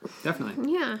out.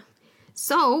 Definitely. Yeah.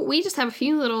 So, we just have a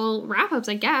few little wrap-ups,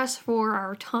 I guess, for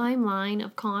our timeline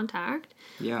of Contact.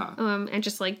 Yeah. And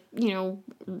just, like,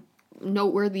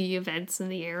 noteworthy events in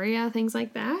the area, things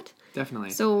like that.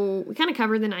 Definitely. So, we kind of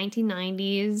covered the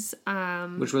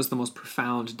 1990s. Which was the most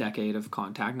profound decade of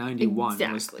Contact. 91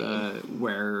 exactly. was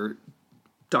where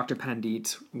Dr.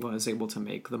 Pandit was able to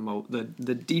make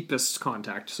the deepest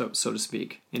contact, so to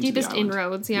speak, into deepest the island.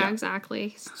 inroads,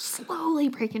 exactly. Slowly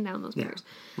breaking down those barriers.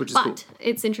 Which is cool. But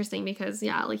it's interesting because,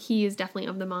 he is definitely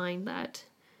of the mind that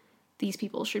these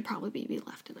people should probably be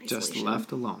left in isolation. Just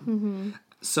left alone.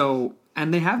 So,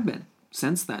 and they have been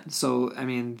since then. So, I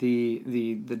mean,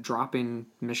 the dropping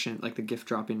mission, like the gift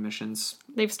dropping missions,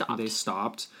 they've stopped. They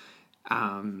stopped.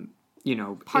 You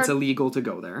know, it's illegal to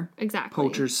go there. Exactly.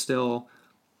 Poachers still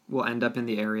will end up in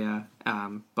the area,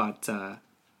 but they're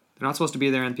not supposed to be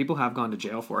there, and people have gone to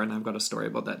jail for it, and I've got a story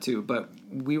about that too. But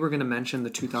we were going to mention the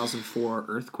 2004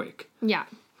 earthquake. Yeah.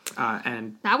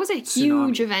 And that was a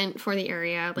huge event for the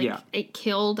area. Like, yeah. It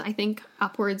killed, I think,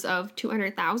 upwards of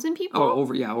 200,000 people. Oh,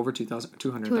 over 200,000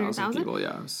 people.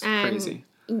 Yeah, it was crazy.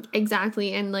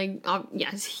 Exactly, and like,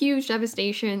 it's huge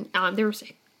devastation. There was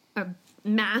a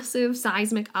massive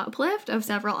seismic uplift of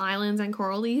several islands and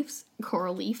coral reefs,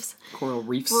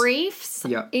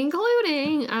 yeah.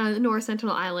 including North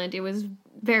Sentinel Island. It was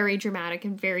very dramatic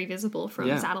and very visible from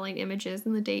satellite images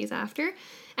in the days after.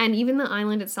 And even the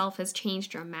island itself has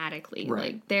changed dramatically.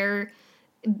 Right. Like,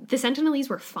 the Sentinelese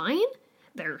were fine.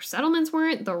 Their settlements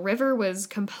weren't. The river was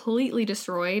completely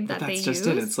destroyed that they used. That's just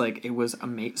it. It's like, it was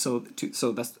amazing.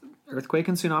 So that's earthquake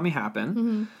and tsunami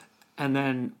happened. And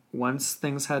then once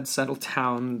things had settled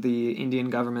down, the Indian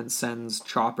government sends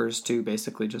choppers to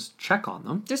basically just check on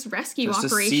them. Just rescue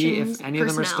operations. Just to see if any of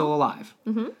them are still alive.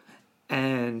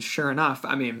 And sure enough,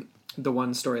 I mean, the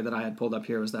one story that I had pulled up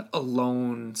here was that a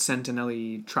lone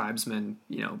Sentinel tribesman,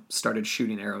 started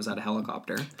shooting arrows at a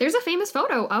helicopter. There's a famous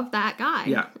photo of that guy.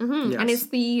 Yeah. Yes.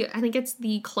 And I think it's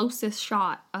the closest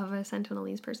shot of a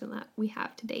Sentinelese person that we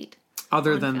have to date.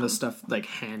 Other than the stuff like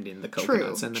handing the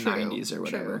coconuts in the 90s or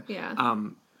whatever. Yeah.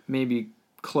 Maybe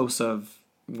close of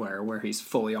where he's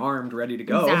fully armed, ready to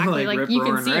go. Exactly. Like you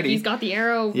can see ready. He's got the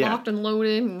arrow locked and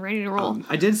loaded and ready to roll.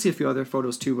 I did see a few other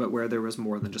photos too, but where there was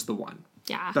more than just the one.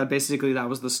 Yeah. But basically that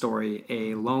was the story.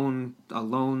 A lone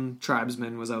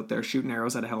tribesman was out there shooting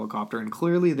arrows at a helicopter, and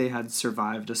clearly they had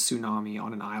survived a tsunami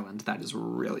on an island that is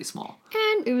really small.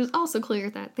 And it was also clear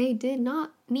that they did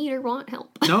not need or want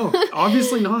help. No,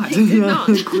 obviously not. They did not.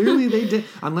 Clearly they did.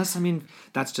 Unless, I mean,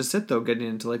 that's just it though, getting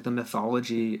into like the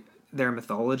mythology, their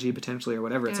mythology potentially or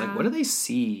whatever. It's like, what do they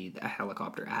see a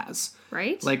helicopter as?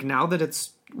 Right. Like now that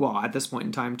it's, at this point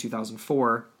in time,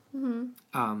 2004,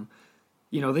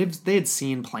 they had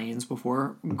seen planes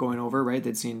before going over, right?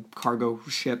 They'd seen cargo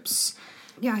ships.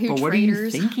 Yeah, huge But what freighters. are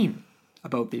you thinking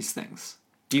about these things?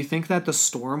 Do you think that the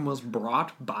storm was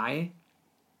brought by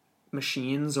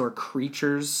machines or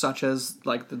creatures such as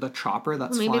like the chopper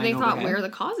that's flying overhead? Maybe they thought we're the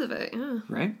cause of it, yeah.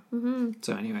 Right?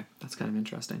 So anyway, that's kind of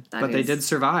interesting. That but they is. did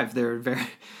survive. They're very,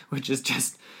 which is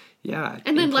just, And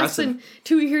then impressive. less than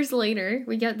 2 years later,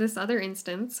 we get this other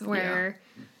instance where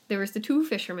there was the two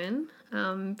fishermen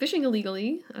fishing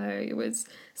illegally. It was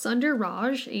Sundar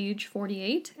Raj, age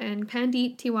 48, and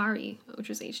Pandit Tiwari, which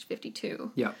was aged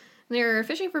 52. Yeah. They were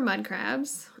fishing for mud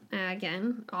crabs,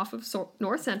 again, off of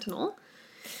North Sentinel.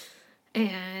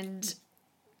 And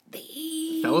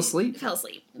they fell asleep.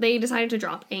 They decided to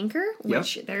drop anchor,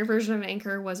 which their version of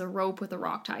anchor was a rope with a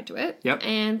rock tied to it. Yep.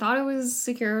 And thought it was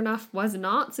secure enough, was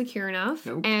not secure enough.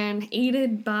 Nope. And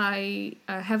aided by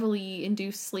a heavily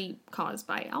induced sleep caused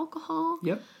by alcohol.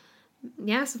 Yep.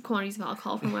 Massive quantities of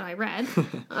alcohol from what I read.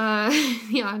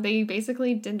 They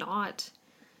basically did not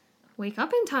wake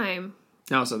up in time.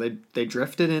 No, so they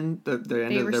drifted in,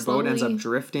 their boat ends up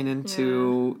drifting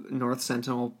into North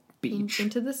Sentinel Beach.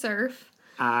 Into the surf.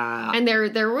 And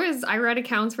there was, I read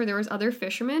accounts where there was other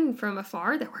fishermen from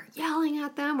afar that were yelling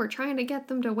at them, were trying to get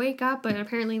them to wake up, but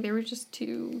apparently they were just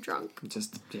too drunk.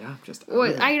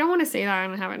 I don't want to say that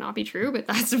and have it not be true, but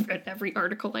that's what every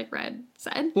article I read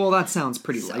said. Well, that sounds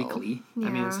pretty likely. Yeah.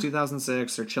 I mean, it's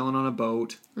 2006, they're chilling on a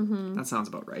boat. That sounds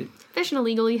about right. Fishing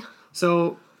illegally.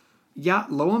 So, yeah,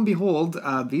 lo and behold,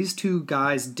 these two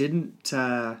guys didn't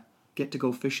get to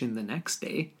go fishing the next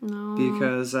day. No.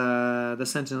 Because the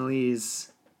Sentinelese,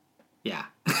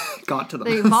 got to them.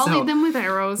 They volleyed them with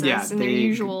arrows as in their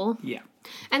usual. Yeah.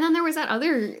 And then there was that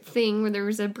other thing where there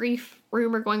was a brief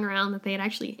rumor going around that they had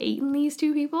actually eaten these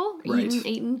two people. Right.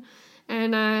 Eaten.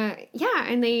 And,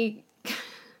 and they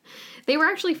were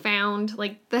actually found,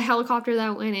 like, the helicopter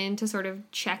that went in to sort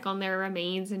of check on their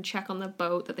remains and check on the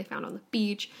boat that they found on the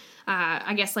beach.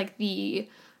 I guess, like,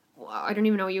 I don't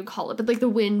even know what you call it, but like the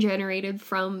wind generated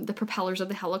from the propellers of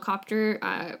the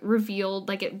helicopter revealed,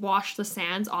 like, it washed the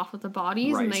sands off of the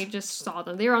bodies, and they just saw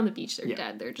them. They were on the beach. They're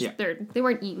dead. They're just they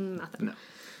weren't eaten. Nothing. No.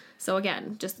 So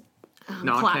again, just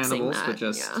not cannibals, but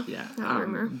just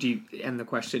rumor. And the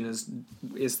question is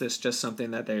this just something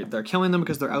that they're killing them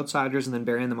because they're outsiders and then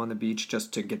burying them on the beach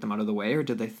just to get them out of the way, or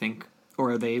did they think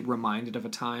or are they reminded of a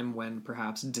time when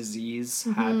perhaps disease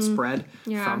had spread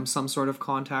from some sort of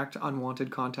contact,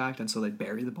 unwanted contact, and so they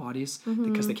bury the bodies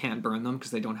because they can't burn them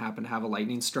because they don't happen to have a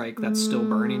lightning strike that's still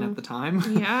burning at the time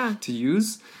to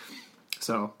use.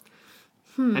 So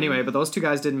anyway, but those two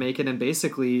guys didn't make it, and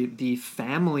basically the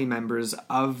family members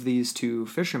of these two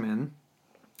fishermen,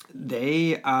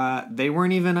 they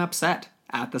weren't even upset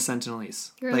at the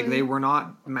Sentinelese. Really? Like, they were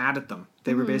not mad at them.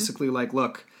 They were basically like,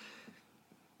 look,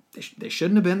 they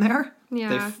shouldn't have been there.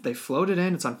 Yeah. They floated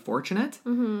in. It's unfortunate,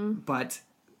 but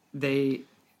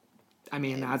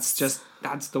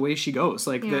that's the way she goes.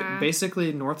 Like,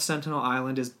 basically North Sentinel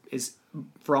Island is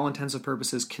for all intents and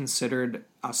purposes considered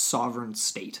a sovereign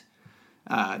state.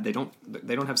 They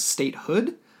don't have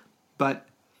statehood, but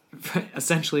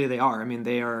essentially they are. I mean,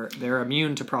 they're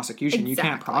immune to prosecution. Exactly. You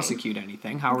can't prosecute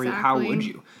anything. How would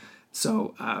you?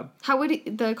 So how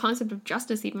would the concept of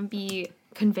justice even be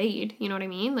conveyed? You know what I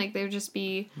mean? Like, they would just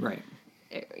be right.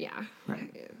 Yeah. Right.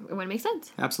 It wouldn't make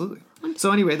sense. Absolutely.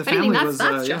 So anyway, the If anything, family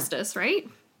that's justice, right?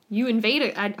 You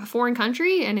invade a foreign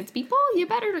country and its people, you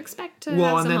better expect to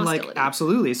have some hostility.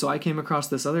 Absolutely. So I came across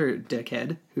this other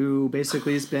dickhead who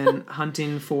basically has been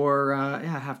hunting for,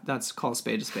 that's called a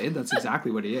spade. That's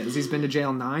exactly what he is. He's been to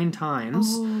jail 9 times.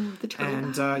 Oh, the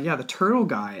turtle guy. The turtle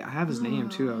guy. I have his name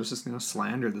too. I was just going to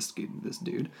slander this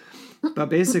dude. But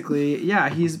basically,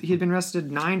 he'd been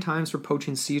arrested 9 times for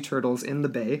poaching sea turtles in the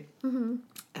bay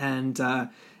and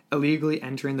illegally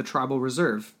entering the tribal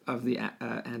reserve of the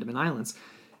Andaman Islands.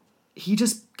 He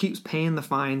just keeps paying the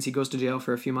fines. He goes to jail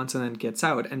for a few months and then gets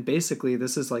out. And basically,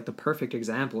 this is like the perfect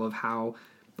example of how,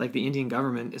 like, the Indian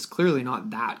government is clearly not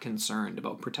that concerned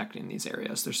about protecting these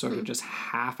areas. They're sort of just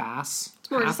half-ass.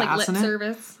 It's more just like lip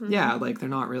service. Yeah, like, they're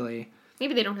not really...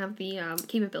 Maybe they don't have the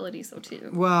capabilities, though, too.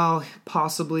 Well,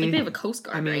 possibly. Like, they have a Coast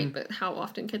Guard, right? But how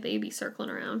often could they be circling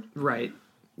around? Right.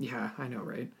 Yeah, I know,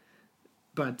 right?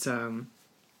 But, 9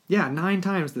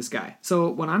 times this guy. So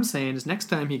what I'm saying is next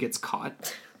time he gets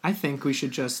caught... I think we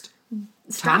should just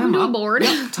strap him to a board.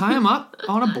 Yeah, tie him up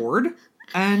on a board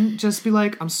and just be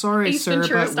like, I'm sorry, Ace sir,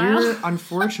 Ventura but style. we're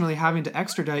unfortunately having to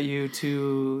extradite you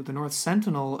to the North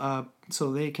Sentinel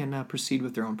so they can proceed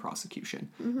with their own prosecution,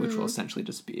 which will essentially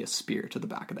just be a spear to the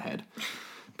back of the head.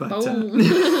 But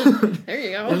there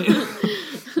you go.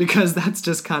 Because that's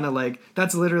just kind of like,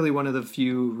 that's literally one of the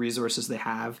few resources they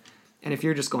have. And if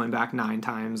you're just going back 9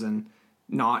 times and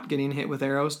not getting hit with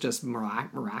arrows just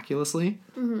miraculously,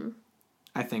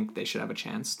 I think they should have a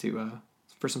chance to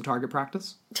for some target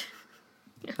practice.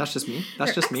 Yeah. That's just me.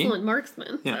 That's just me. Excellent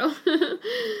marksman. Yeah.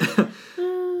 So.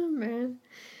 Oh, man.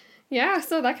 Yeah,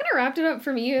 so that kind of wrapped it up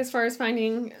for me as far as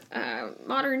finding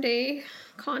modern day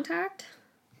contact.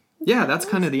 Yeah, that's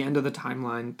kind of the end of the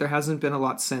timeline. There hasn't been a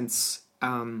lot since.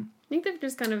 I think they've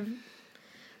just kind of...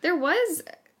 There was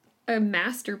a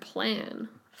master plan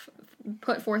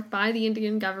put forth by the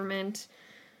Indian government.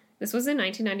 This was in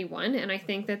 1991, and I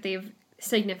think that they've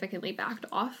significantly backed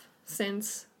off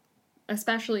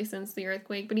especially since the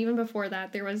earthquake. But even before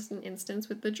that, there was an instance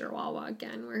with the Jerwawa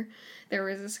again, where there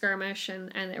was a skirmish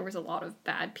and there was a lot of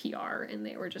bad PR, and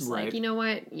they were just like, you know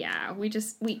what? Yeah, we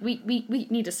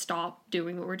need to stop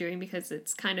doing what we're doing, because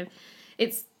it's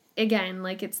again,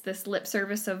 like, it's this lip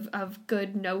service of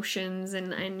good notions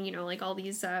and you know, like, all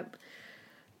these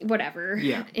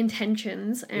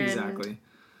intentions, and exactly,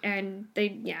 and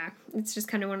it's just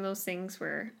kind of one of those things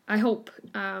where I hope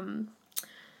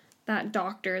that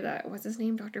doctor, that what's his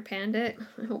name, Dr. Pandit,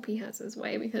 I hope he has his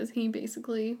way, because he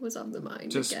basically was of the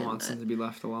mind just wants him to be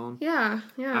left alone. Yeah.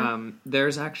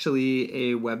 There's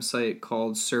actually a website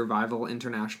called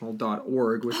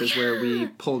survivalinternational.org, which is where we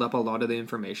pulled up a lot of the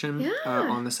information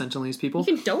on the Sentinelese people.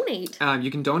 You can donate.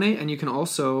 You can donate, and you can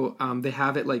also, they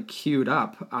have it like queued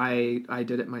up. I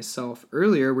did it myself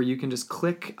earlier, where you can just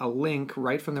click a link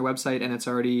right from their website, and it's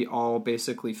already all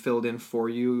basically filled in for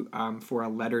you for a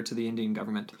letter to the Indian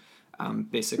government.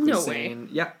 Basically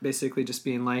basically just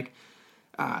being like,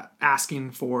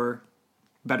 asking for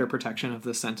better protection of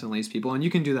the Sentinelese people. And you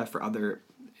can do that for other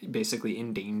basically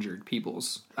endangered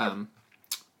peoples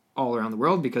all around the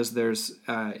world, because there's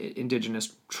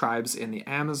indigenous tribes in the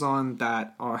Amazon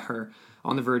that are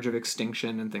on the verge of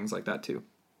extinction and things like that too.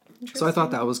 So I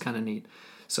thought that was kind of neat.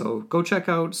 So go check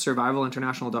out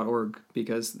survivalinternational.org,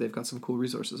 because they've got some cool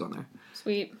resources on there.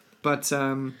 Sweet. But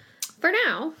for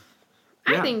now,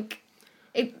 I think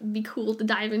it'd be cool to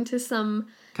dive into some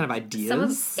kind of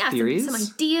ideas, theories. Some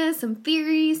ideas, some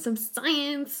theories, some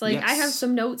science. Like, I have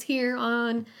some notes here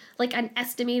on, like, an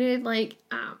estimated, like,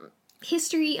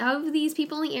 history of these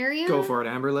people in the area. Go for it,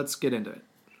 Amber. Let's get into it.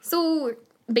 So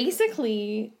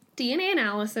basically, DNA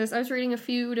analysis. I was reading a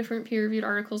few different peer-reviewed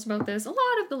articles about this. A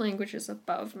lot of the language is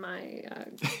above my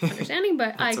understanding,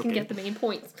 but I can get the main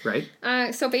points. Right.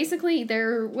 So basically,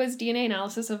 there was DNA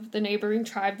analysis of the neighboring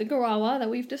tribe, the Garawa, that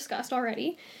we've discussed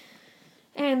already.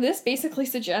 And this basically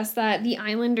suggests that the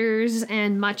islanders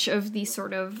and much of the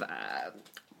sort of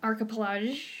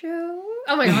archipelago...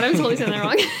 Oh my god, I'm totally saying that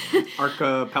wrong.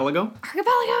 Archipelago?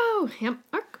 Archipelago! Yep,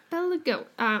 archipelago.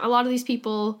 A lot of these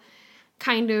people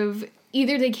kind of...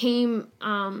 Either they came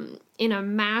in a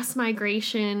mass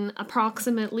migration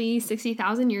approximately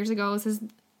 60,000 years ago. This is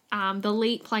the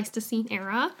late Pleistocene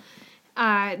era.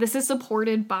 This is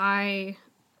supported by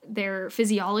their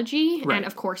physiology and,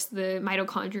 of course, the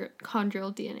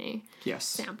mitochondrial DNA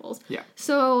samples. Yeah.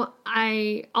 So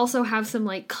I also have some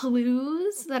like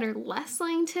clues that are less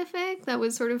scientific that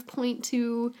would sort of point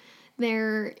to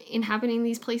they're inhabiting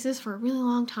these places for a really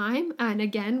long time. And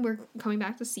again, we're coming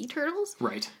back to sea turtles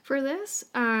for this.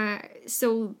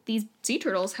 So these sea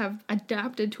turtles have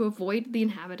adapted to avoid the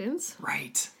inhabitants.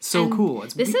 Right. So cool.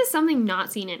 This is something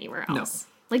not seen anywhere else. No.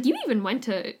 Like, you went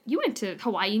to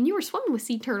Hawaii and you were swimming with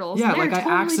sea turtles. Yeah, like I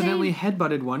accidentally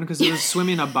headbutted one because it was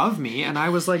swimming above me and I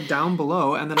was like down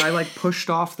below and then I like pushed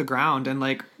off the ground and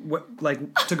like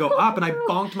to go up and I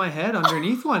bonked my head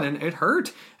underneath one and it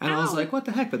hurt. And I was like, what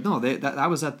the heck? But no, that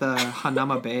was at the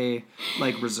Hanauma Bay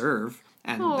like reserve.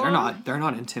 And they're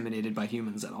not intimidated by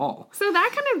humans at all. So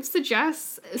that kind of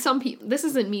suggests some people. This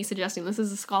isn't me suggesting. This is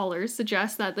the scholars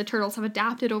suggest that the turtles have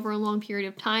adapted over a long period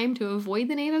of time to avoid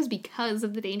the natives because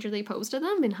of the danger they pose to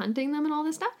them in hunting them and all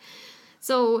this stuff.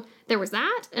 So there was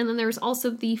that, and then there was also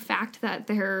the fact that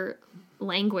their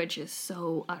language is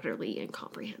so utterly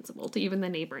incomprehensible to even the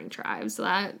neighboring tribes. So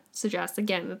that suggests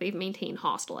again that they've maintained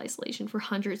hostile isolation for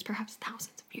hundreds, perhaps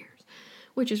thousands of years,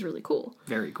 which is really cool.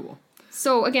 Very cool.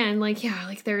 So again,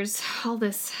 there's all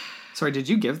this... Sorry, did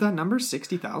you give that number?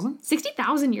 60,000?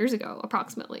 60,000 years ago,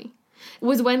 approximately,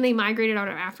 was when they migrated out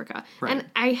of Africa. Right. And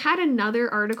I had another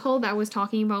article that was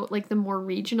talking about, like, the more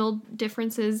regional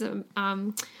differences of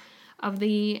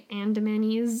the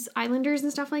Andamanese Islanders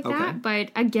and stuff like that.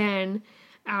 But again,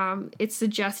 it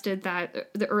suggested that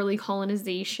the early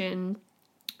colonization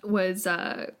was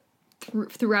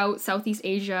throughout Southeast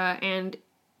Asia and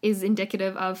is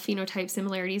indicative of phenotype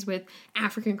similarities with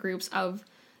African groups of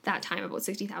that time about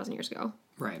 60,000 years ago.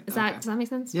 Right. Does that make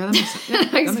sense? Yeah, that makes sense. Yeah,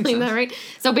 I explained that right?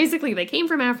 So basically they came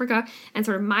from Africa and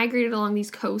sort of migrated along these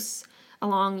coasts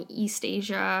along East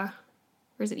Asia.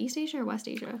 Or is it East Asia or West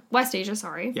Asia? West Asia,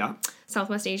 sorry. Yeah.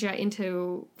 Southwest Asia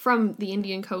from the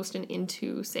Indian coast and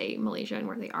into, say, Malaysia and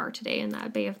where they are today in the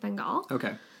Bay of Bengal.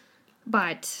 Okay.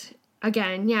 But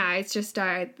again, yeah, it's just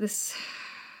this...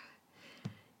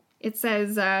 It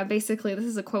says, basically, this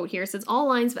is a quote here, it says, all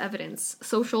lines of evidence,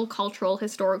 social, cultural,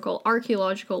 historical,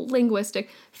 archaeological, linguistic,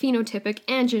 phenotypic,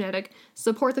 and genetic,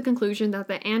 support the conclusion that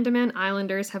the Andaman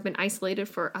Islanders have been isolated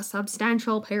for a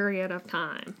substantial period of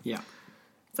time. Yeah.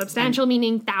 Substantial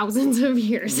meaning thousands of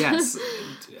years. Yes.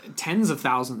 Tens of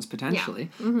thousands,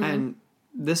 potentially. Yeah. Mm-hmm. And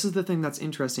this is the thing that's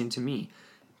interesting to me.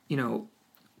 You know,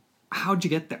 how'd you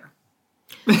get there?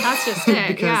 That's just it,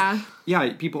 because,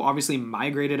 yeah, people obviously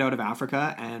migrated out of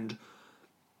Africa and,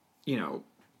 you know,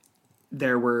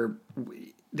 there were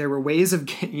ways of,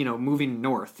 moving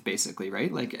north, basically,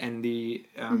 right? Like, and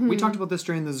we talked about this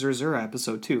during the Zerzura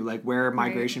episode, too, like where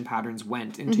migration patterns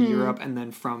went into Europe and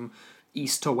then from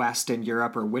east to west in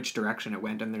Europe or which direction it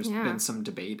went. And there's been some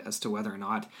debate as to whether or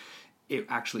not it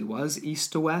actually was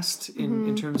east to west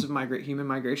in terms of human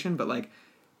migration. But, like,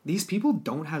 these people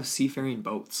don't have seafaring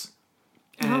boats.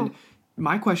 And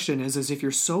my question is if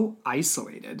you're so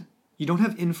isolated, you don't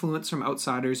have influence from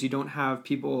outsiders, you don't have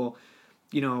people,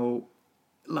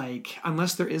 like,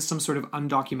 unless there is some sort of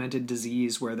undocumented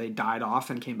disease where they died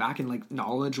off and came back and, like,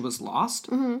 knowledge was lost,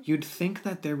 you'd think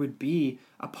that there would be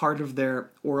a part of their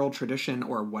oral tradition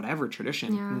or whatever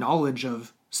tradition, knowledge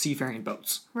of seafaring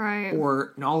boats. Right.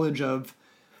 Or knowledge of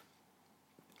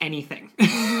anything.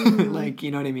 Like,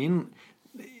 you know what I mean?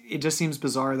 It just seems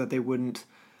bizarre that they wouldn't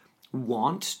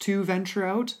want to venture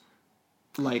out,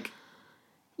 like,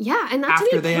 and that's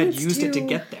after they had used it to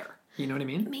get there. You know what I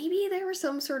mean? Maybe there was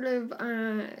some sort of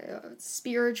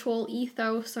spiritual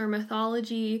ethos or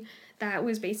mythology that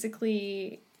was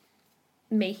basically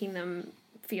making them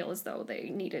feel as though they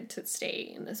needed to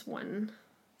stay in this one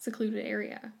secluded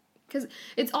area. Because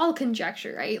it's all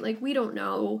conjecture, right? Like, we don't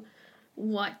know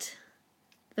what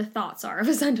the thoughts are of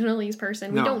a Sentinelese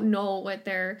person. We don't know what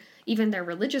their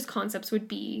religious concepts would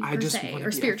be, or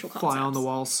spiritual concepts. Fly on the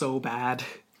wall so bad.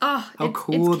 Oh, how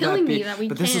cool it's killing would that be? Me that we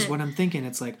but this is what I'm thinking.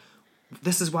 It's like,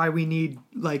 this is why we need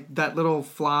like that little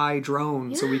fly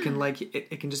drone, so we can like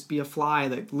it can just be a fly,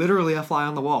 that literally a fly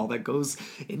on the wall that goes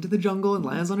into the jungle and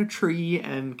lands on a tree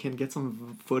and can get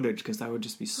some footage, because that would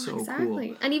just be so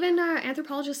cool. And even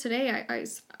anthropologists today,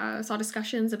 I saw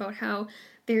discussions about how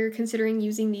they're considering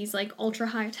using these like ultra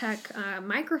high tech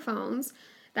microphones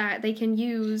that they can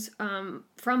use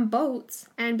from boats,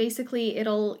 and basically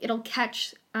it'll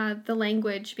catch the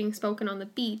language being spoken on the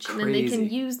beach, and then they can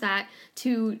use that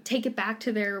to take it back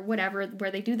to their whatever,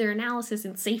 where they do their analysis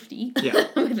in safety. Yeah,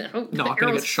 not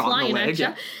gonna get shot in the leg.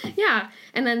 Yeah,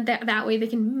 and then that way they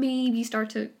can maybe start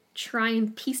to try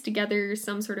and piece together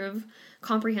some sort of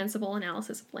comprehensible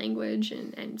analysis of language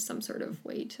and some sort of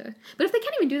way to. But if they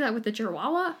can't even do that with the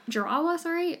Jarawa,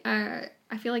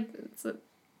 I feel like it's a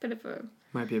bit of a.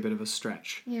 Might be a bit of a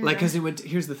stretch. Yeah. Like, because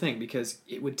here's the thing, because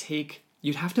it would take,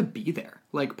 you'd have to be there.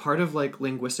 Like, part of, like,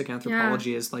 linguistic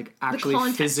anthropology is, like,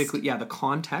 actually physically, the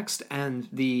context and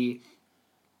the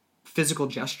physical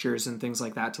gestures and things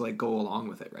like that to, like, go along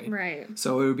with it, right? Right.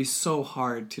 So it would be so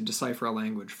hard to decipher a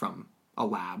language from a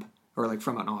lab or, like,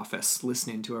 from an office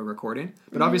listening to a recording.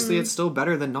 But obviously it's still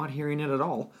better than not hearing it at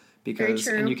all. Because,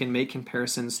 and you can make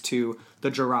comparisons to the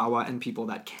Jarawa and people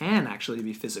that can actually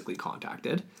be physically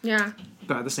contacted. Yeah.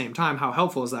 But at the same time, how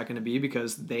helpful is that going to be?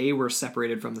 Because they were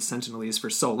separated from the Sentinelese for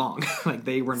so long. Like,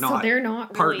 they were not, they're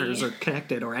not partners really or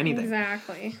connected or anything.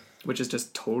 Exactly. Which is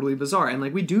just totally bizarre. And,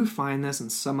 like, we do find this in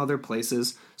some other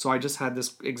places. So I just had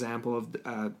this example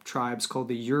of tribes called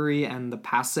the Yuri and the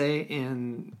Passe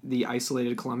in the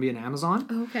isolated Colombian Amazon.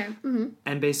 Okay. Mm-hmm.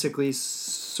 And basically,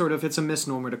 sort of, it's a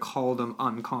misnomer to call them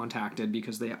uncontacted,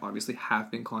 because they obviously have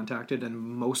been contacted, and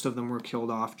most of them were killed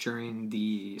off during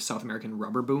the South American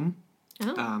rubber boom.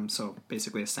 Oh. So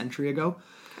basically a century ago.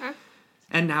 Okay.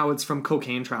 And now it's from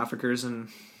cocaine traffickers and,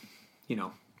 you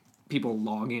know, people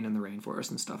logging in the rainforest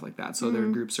and stuff like that. So their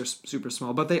groups are super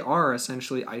small, but they are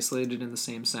essentially isolated in the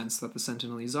same sense that the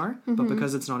Sentinelese are. But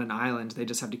because it's not an island, they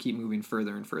just have to keep moving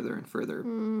further and further and further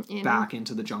back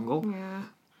into the jungle,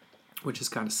 which is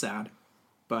kind of sad.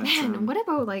 But man, what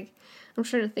about, like, I'm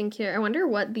trying to think here. I wonder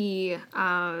what the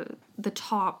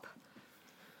top,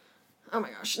 oh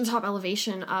my gosh, the top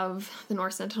elevation of the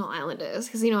North Sentinel Island is,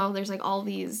 because, you know, there's like all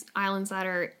these islands that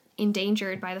are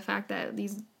endangered by the fact that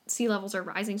these sea levels are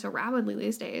rising so rapidly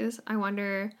these days. I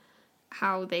wonder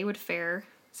how they would fare,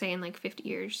 say, in like 50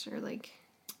 years or like.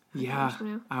 Yeah,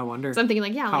 I wonder. So I'm thinking,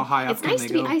 like, how high up it's nice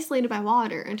to be isolated by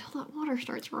water until that water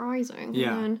starts rising.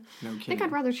 Yeah, and no kidding. I think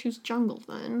I'd rather choose jungle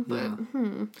then, but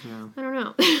I don't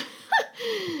know.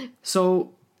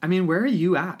 So, I mean, where are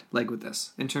you at, like, with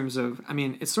this? In terms of, I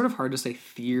mean, it's sort of hard to say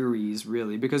theories,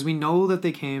 really, because we know that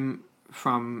they came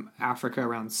from Africa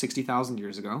around 60,000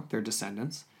 years ago, their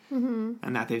descendants,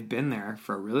 and that they've been there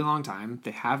for a really long time.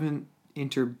 They haven't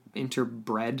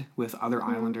interbred with other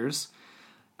islanders.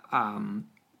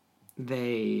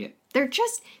 They're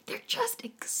just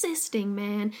existing,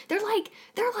 man. They're like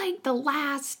the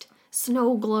last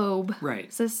snow globe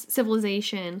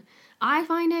civilization. I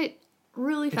find it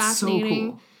really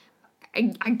fascinating. So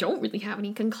cool. I don't really have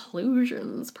any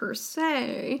conclusions per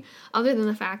se, other than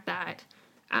the fact that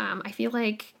I feel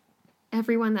like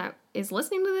everyone that is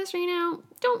listening to this right now,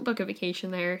 don't book a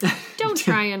vacation there. Don't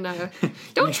try and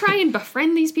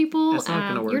befriend these people. That's not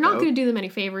gonna work You're not out. going to do them any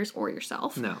favors or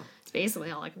yourself. No. It's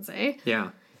basically all I can say. Yeah.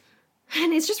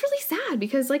 And it's just really sad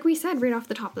because, like we said right off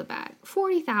the top of the bat,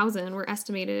 40,000 were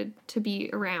estimated to be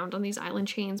around on these island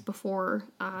chains before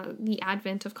the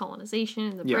advent of colonization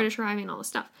and the British arriving and all this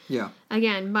stuff. Yeah.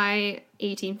 Again, by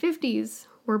 1850s,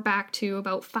 we're back to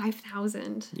about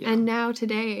 5,000. Yeah. And now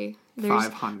today, there's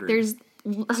 500. There's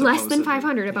less than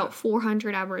 500, about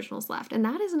 400 Aboriginals left. And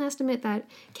that is an estimate that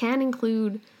can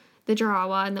include the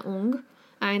Jarawa and the Ong.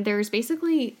 And there's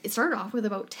basically, it started off with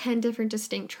about 10 different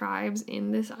distinct tribes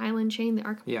in this island chain, the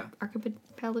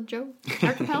archipelago?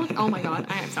 Oh my god,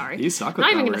 I am sorry. You suck with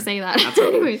I'm not that even going to word. say that.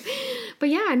 Anyways, but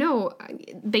yeah, no,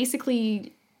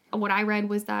 basically what I read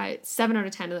was that 7 out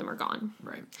of 10 of them are gone.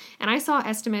 Right. And I saw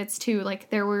estimates too,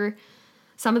 like there were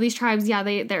some of these tribes,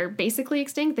 they're basically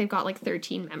extinct. They've got like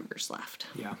 13 members left.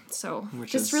 Yeah. So,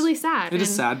 Which just is really sad. It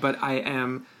is sad, but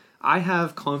I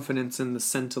have confidence in the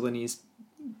Sentinelese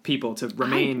people to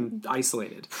remain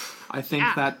isolated. I think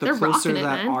that the closer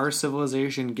that our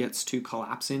civilization gets to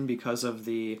collapsing because of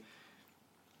the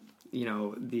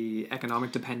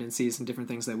economic dependencies and different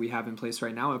things that we have in place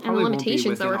right now, it probably won't be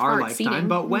within our lifetime.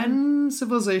 But when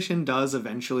civilization does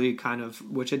eventually kind of,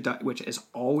 which has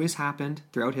always happened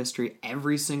throughout history,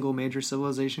 every single major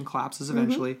civilization collapses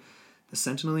eventually. the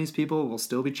Sentinelese people will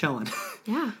still be chilling.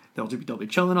 Yeah. They'll be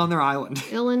chilling on their island.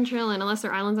 Chilling, unless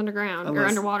their island's underground. Or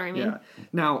underwater, I mean. Yeah.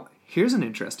 Now, here's an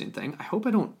interesting thing. I hope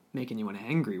I don't make anyone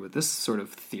angry with this sort of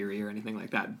theory or anything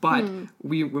like that. But when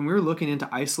we were looking into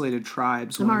isolated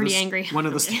tribes... I'm already angry. One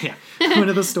of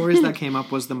the stories that came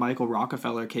up was the Michael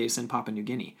Rockefeller case in Papua New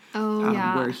Guinea. Oh,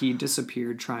 yeah. Where he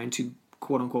disappeared trying to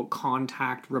quote-unquote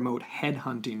contact remote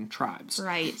headhunting tribes.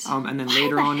 Right. And then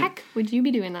later on... Why the heck would you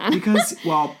be doing that?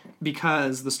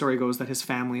 Because the story goes that his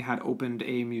family had opened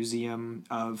a museum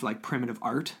of like primitive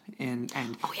art and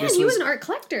he was an art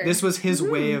collector. This was his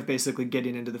way of basically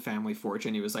getting into the family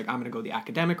fortune. He was like, I'm going to go the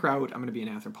academic route, I'm going to be an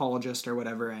anthropologist or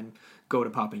whatever, and go to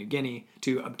Papua New Guinea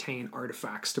to obtain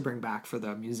artifacts to bring back for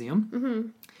the museum. Mm-hmm.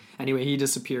 Anyway, he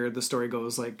disappeared. The story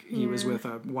goes like he was with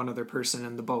one other person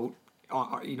in the boat,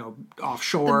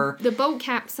 offshore. The boat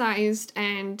capsized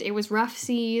and it was rough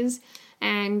seas.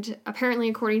 And apparently,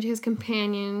 according to his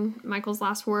companion, Michael's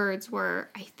last words were,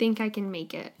 "I think I can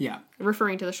make it." Yeah.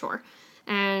 Referring to the shore.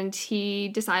 And he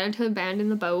decided to abandon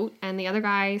the boat, and the other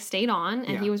guy stayed on,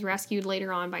 and he was rescued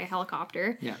later on by a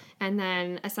helicopter. Yeah. And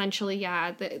then, essentially,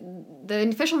 the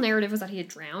official narrative was that he had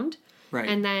drowned. Right.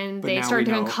 And then they started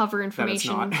to uncover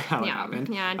information. That's not how it happened.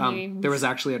 Yeah, and there was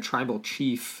actually a tribal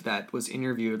chief that was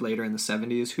interviewed later in the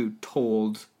 70s who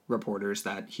told reporters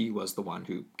that he was the one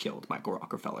who killed Michael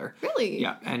Rockefeller. Really?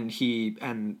 Yeah, and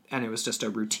it was just a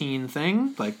routine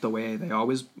thing, like the way they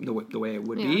always the way it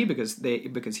would be,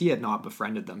 because he had not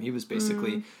befriended them. He was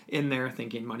basically in there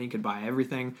thinking money could buy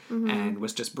everything, and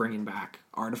was just bringing back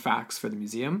artifacts for the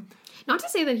museum. Not to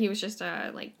say that he was just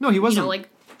no, he wasn't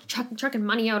chucking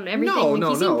money out at everything. No,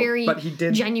 he seemed very but he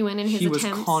did, genuine in his attempts. He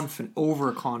was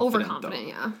overconfident,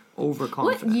 yeah.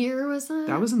 Overconfident. What year was that?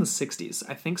 That was in the 60s.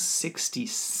 I think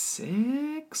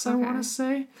 66, I want to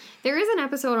say. There is an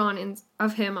episode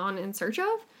of him on In Search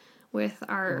Of with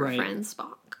our friend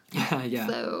Spock. Yeah.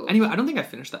 So, anyway, I don't think I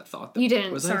finished that thought, though. You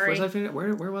didn't, Sorry.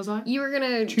 Where was I? You were going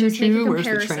to just make a comparison.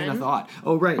 Where's the train of thought?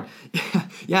 Oh, right.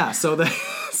 Yeah, so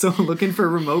looking for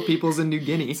remote peoples in New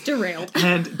Guinea. It's derailed.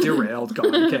 And derailed,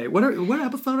 God. Okay, what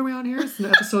episode are we on here? It's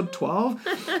episode 12?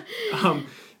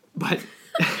 But,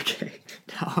 okay.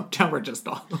 Now we're just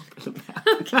all over the map.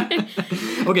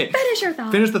 Okay. Finish your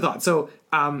thought. Finish the thought. So,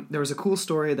 there was a cool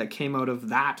story that came out of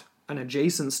that, an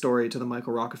adjacent story to the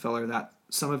Michael Rockefeller, that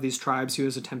some of these tribes he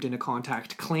was attempting to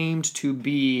contact claimed to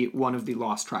be one of the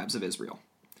lost tribes of Israel.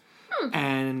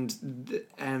 And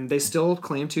they still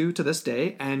claim to this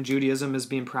day, and Judaism is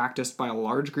being practiced by a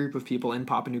large group of people in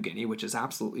Papua New Guinea, which is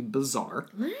absolutely bizarre.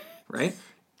 What? Right?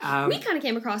 We kind of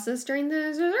came across this during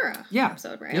the Zazura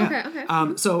episode, right? Yeah. Okay.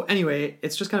 So anyway,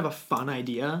 it's just kind of a fun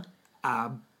idea,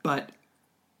 but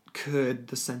could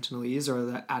the Sentinelese or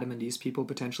the Adamandese people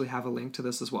potentially have a link to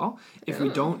this as well? If we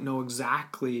don't know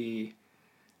exactly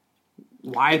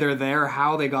why they're there,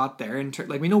 how they got there,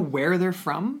 we know where they're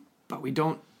from, but we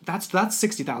don't. That's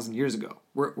 60,000 years ago.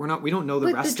 We don't know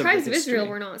the rest of the history. The tribes of Israel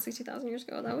were not 60,000 years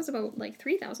ago. That was about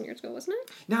 3,000 years ago, wasn't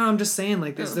it? No, I'm just saying,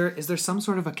 is there some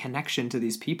sort of a connection to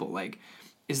these people?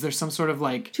 Is there some sort of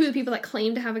to the people that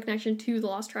claim to have a connection to the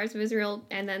lost tribes of Israel,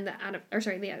 and then the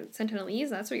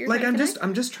Sentinelese? That's what you're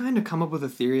I'm just trying to come up with a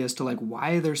theory as to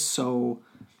why they're so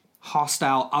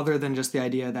hostile, other than just the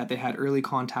idea that they had early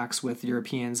contacts with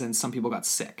Europeans and some people got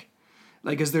sick.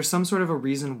 Is there some sort of a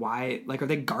reason why? Are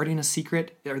they guarding a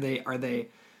secret? Are they?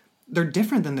 They're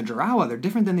different than the Jarawa. They're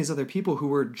different than these other people who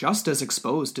were just as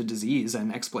exposed to disease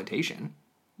and exploitation,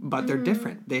 but they're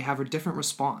different. They have a different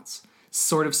response.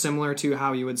 Sort of similar to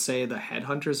how you would say the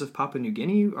headhunters of Papua New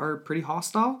Guinea are pretty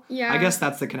hostile. Yeah. I guess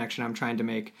that's the connection I'm trying to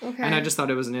make. Okay. And I just thought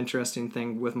it was an interesting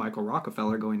thing with Michael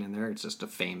Rockefeller going in there. It's just a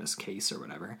famous case or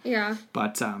whatever. Yeah.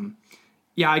 But,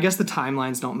 I guess the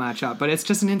timelines don't match up, but it's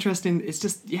just an interesting, it's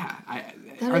just,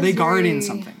 are they guarding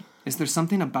something? Is there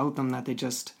something about them that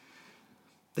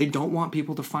they don't want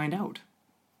people to find out?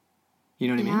 You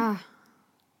know what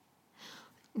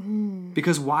I mean?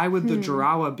 Because why would the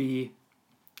Jarawa be,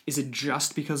 is it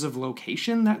just because of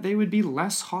location that they would be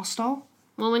less hostile?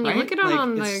 Well, when you look at it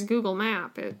on the Google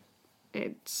map,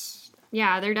 it's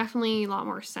they're definitely a lot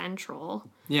more central.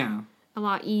 Yeah. A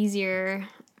lot easier.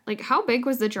 How big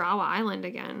was the Jarawa Island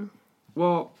again?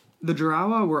 Well, the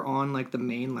Jarawa were on, the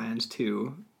mainland,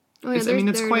 too. Oh, yeah,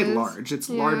 it's quite large. It's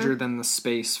larger than the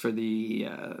space for the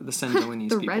Sentinelese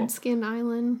people. The Red-Skinned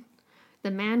Island.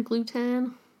 The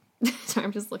Man-Glutan. Sorry,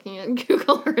 I'm just looking at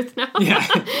Google Earth now. Yeah.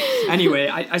 Anyway,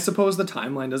 I suppose the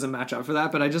timeline doesn't match up for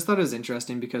that, but I just thought it was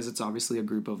interesting because it's obviously a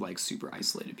group of, super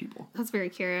isolated people. That's very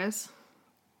curious.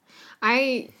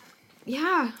 You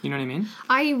know what I mean?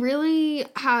 I really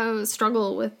have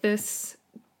struggled with this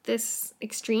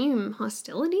extreme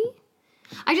hostility.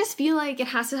 I just feel like it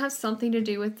has to have something to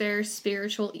do with their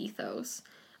spiritual ethos.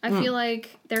 I feel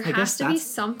like there has to be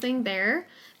something there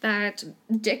that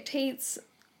dictates,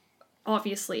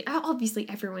 obviously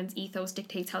everyone's ethos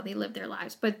dictates how they live their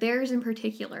lives, but theirs in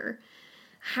particular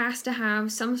has to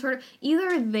have some sort of,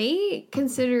 either they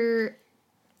consider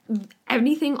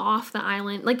anything off the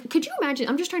island, like, could you imagine,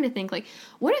 I'm just trying to think, like,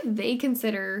 what if they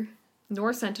consider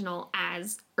North Sentinel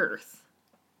as Earth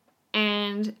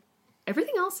and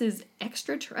everything else is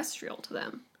extraterrestrial to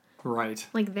them? Right.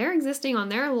 Like, they're existing on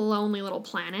their lonely little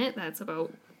planet that's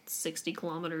about 60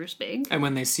 kilometers big. And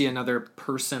when they see another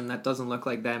person that doesn't look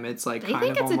like them, it's like They kind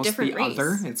think of it's a almost different the race.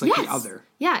 other. It's like the other.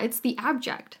 Yeah, it's the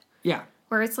abject. Yeah.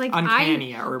 Where it's like,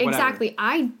 uncanny or whatever. Exactly.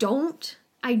 I don't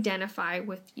identify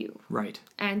with you. Right.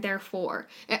 And therefore,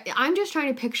 I'm just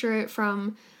trying to picture it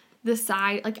from the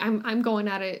side, like I'm going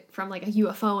at it from like a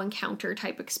UFO encounter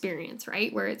type experience,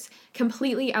 right? Where it's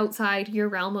completely outside your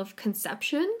realm of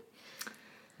conception.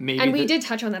 Maybe and we did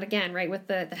touch on that again, right? With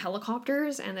the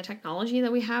helicopters and the technology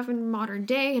that we have in modern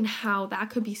day and how that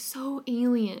could be so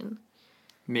alien.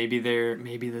 Maybe the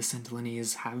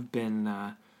Sentinelese have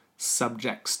been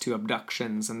subjects to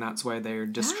abductions, and that's why they're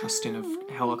distrusting of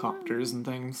helicopters and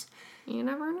things. You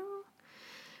never know.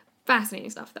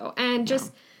 Fascinating stuff, though. And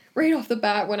just right off the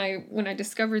bat, when I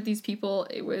discovered these people,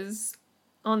 it was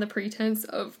on the pretense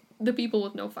of the people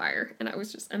with no fire, and I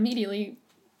was just immediately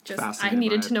I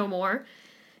needed to know more.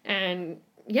 And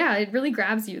yeah, it really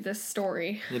grabs you, this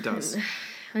story. It does.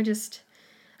 And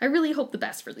I really hope the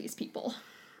best for these people.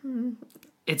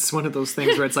 It's one of those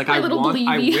things where it's like, I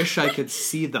wish I could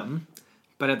see them,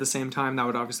 but at the same time, that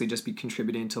would obviously just be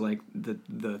contributing to like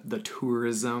the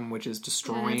tourism, which is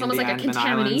destroying it's almost the like Andaman a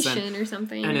contamination Islands or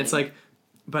something. And it's like,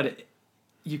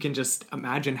 you can just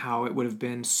imagine how it would have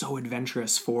been so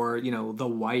adventurous for, the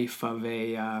wife of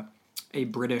a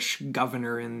British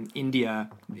governor in India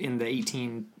in the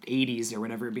 1880s or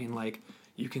whatever, being like,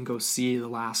 you can go see the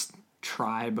last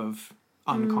tribe of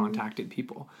uncontacted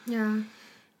people. Yeah.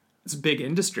 It's a big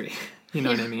industry, you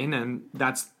know what I mean? And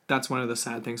that's one of the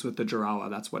sad things with the Jarala.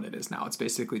 That's what it is now. It's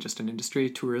basically just an industry,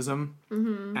 tourism,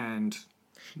 and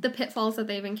the pitfalls that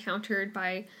they've encountered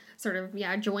by sort of,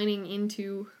 joining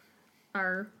into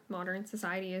our modern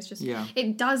society is just,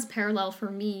 it does parallel for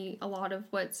me a lot of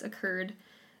what's occurred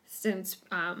since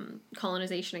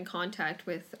colonization and contact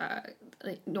with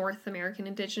like North American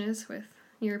indigenous, with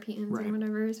Europeans and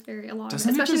whatever, is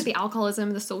especially with the alcoholism,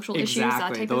 the social issues,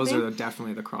 that type those of thing. Those are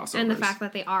definitely the crossovers. And the fact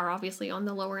that they are obviously on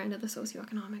the lower end of the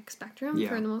socioeconomic spectrum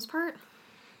for the most part.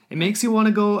 It makes you want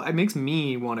to go, it makes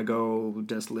me want to go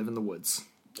just live in the woods.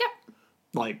 Yep.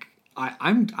 Like,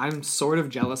 I'm sort of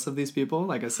jealous of these people,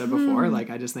 like I said before. Like,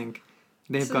 I just think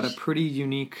they've got a pretty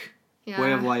unique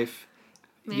way of life.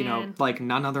 Man. Like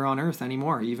none other on Earth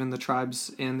anymore. Even the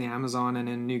tribes in the Amazon and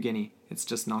in New Guinea. It's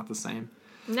just not the same.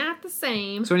 Not the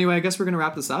same. So anyway, I guess we're going to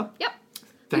wrap this up. Yep.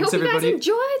 Thanks, I hope everybody. You guys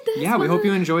enjoyed this. Yeah, we hope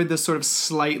you enjoyed this sort of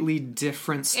slightly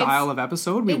different style of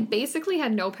episode. It basically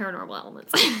had no paranormal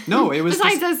elements. No, it was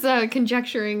besides us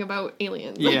conjecturing about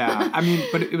aliens. Yeah, I mean,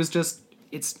 but it was just,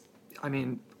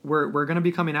 we're going to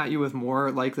be coming at you with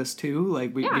more like this too,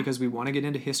 like because we want to get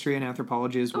into history and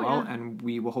anthropology as well, and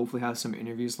we will hopefully have some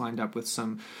interviews lined up with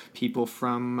some people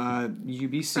from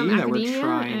UBC that we're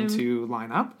trying to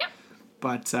line up. Yep.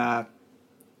 But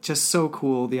just so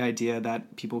cool, the idea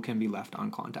that people can be left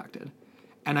uncontacted.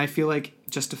 And I feel like,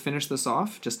 just to finish this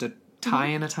off, just to tie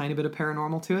in a tiny bit of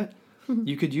paranormal to it,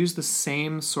 you could use the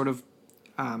same sort of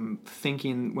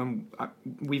thinking when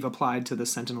we've applied to the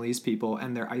Sentinelese people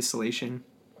and their isolation.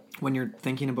 When you're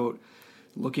thinking about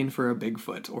looking for a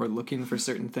Bigfoot or looking for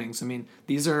certain things, I mean,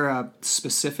 these are a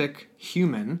specific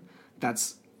human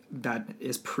that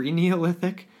is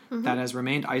pre-Neolithic, that has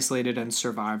remained isolated and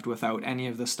survived without any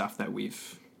of the stuff that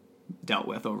we've dealt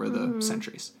with over the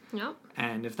centuries. Yep.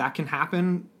 And if that can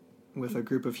happen with a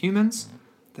group of humans,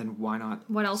 then why not?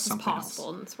 What else is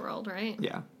possible in this world, right?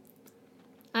 Yeah.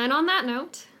 And on that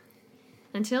note,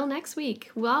 until next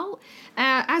week. Well,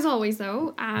 as always,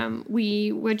 though,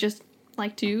 we would just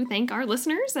like to thank our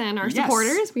listeners and our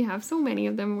supporters. We have so many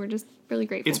of them. We're just really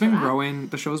grateful. It's been growing.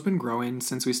 The show's been growing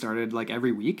since we started, like,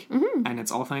 every week. And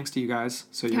it's all thanks to you guys.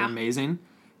 So you're amazing.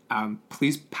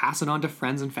 Please pass it on to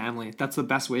friends and family. That's the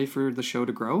best way for the show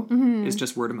to grow, is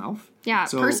just word of mouth. Yeah,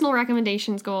 so, personal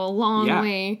recommendations go a long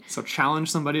way. So challenge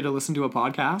somebody to listen to a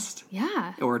podcast.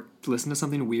 Yeah. Or listen to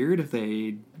something weird if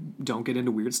they don't get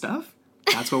into weird stuff.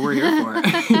 That's what we're here for.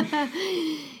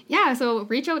 Yeah, so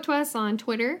reach out to us on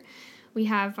Twitter. We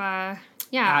have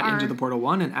at Into the Portal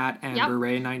 1 and at Amber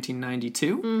Ray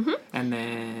 1992. And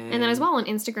then as well on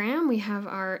Instagram, we have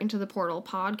our Into the Portal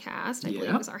podcast, I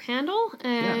believe is our handle.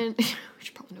 And we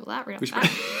should probably know that right off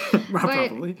the bat.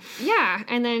 Probably. Yeah,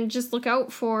 and then just look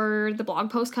out for the blog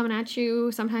post coming at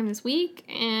you sometime this week,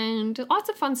 and lots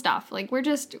of fun stuff. Like we're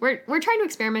trying to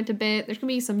experiment a bit. There's gonna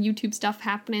be some YouTube stuff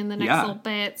happening the next little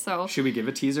bit. So should we give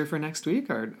a teaser for next week,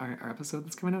 our episode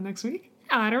that's coming out next week?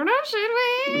 I don't know. Should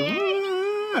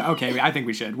we? Okay, I think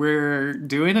we should. We're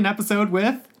doing an episode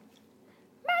with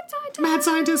Mad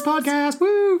Scientist Podcast.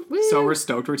 Woo! So we're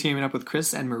stoked. We're teaming up with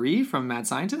Chris and Marie from Mad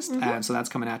Scientist, and so that's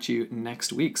coming at you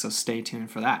next week. So stay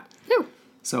tuned for that. Woo.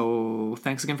 So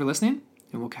thanks again for listening,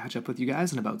 and we'll catch up with you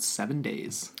guys in about 7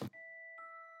 days.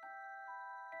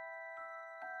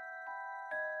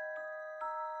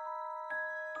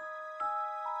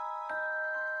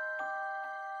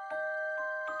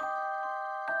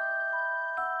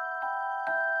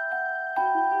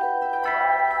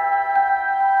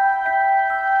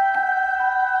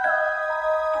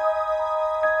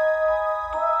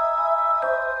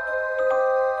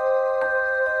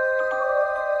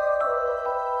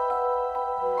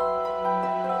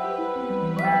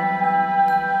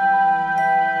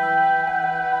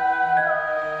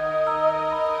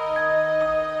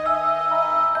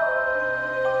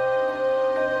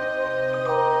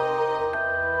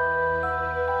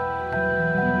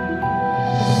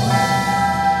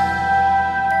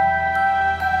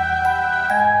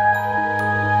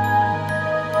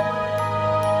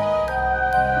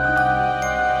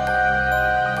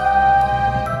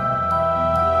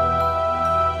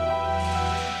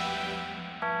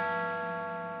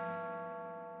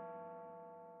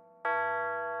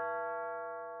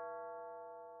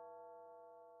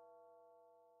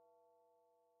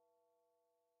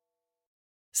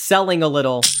 Selling a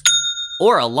little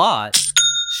or a lot,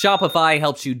 Shopify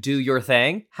helps you do your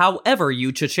thing however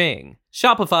you cha-ching.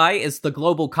 Shopify is the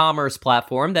global commerce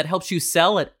platform that helps you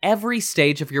sell at every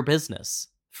stage of your business.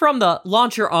 From the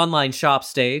launch your online shop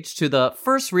stage to the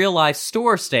first real life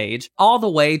store stage, all the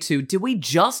way to did we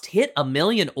just hit 1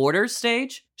 million orders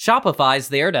stage? Shopify's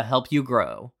there to help you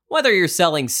grow. Whether you're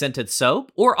selling scented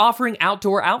soap or offering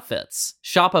outdoor outfits,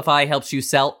 Shopify helps you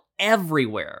sell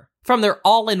everywhere. From their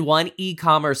all-in-one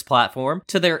e-commerce platform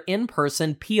to their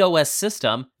in-person POS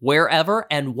system, wherever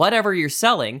and whatever you're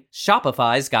selling,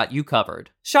 Shopify's got you covered.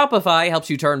 Shopify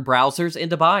helps you turn browsers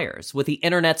into buyers with the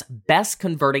internet's best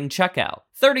converting checkout,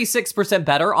 36%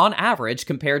 better on average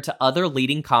compared to other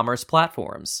leading commerce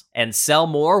platforms. And sell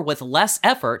more with less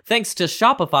effort thanks to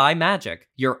Shopify Magic,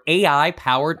 your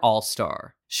AI-powered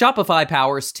all-star. Shopify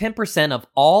powers 10% of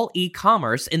all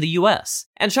e-commerce in the US,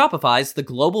 and Shopify's the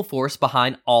global force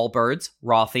behind Allbirds,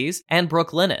 Rothy's, and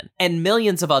Brooklinen, and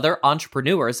millions of other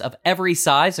entrepreneurs of every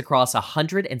size across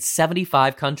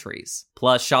 175 countries.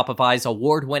 Plus, Shopify's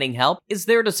award-winning help is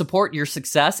there to support your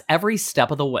success every step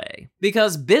of the way.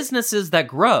 Because businesses that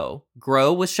grow,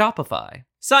 grow with Shopify.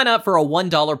 Sign up for a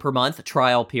 $1 per month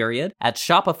trial period at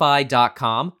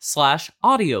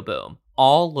shopify.com/audioboom,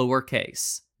 all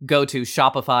lowercase. Go to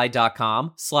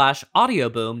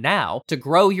shopify.com/audioboom now to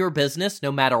grow your business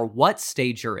no matter what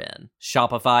stage you're in.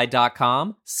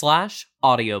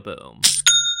 Shopify.com/audioboom.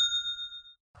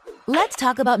 Let's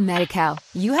talk about Medi-Cal.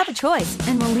 You have a choice,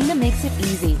 and Molina makes it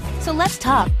easy. So let's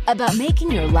talk about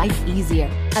making your life easier,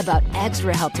 about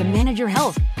extra help to manage your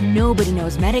health. Nobody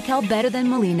knows Medi-Cal better than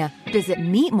Molina. Visit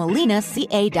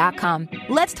meetmolinaca.com.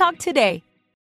 Let's talk today.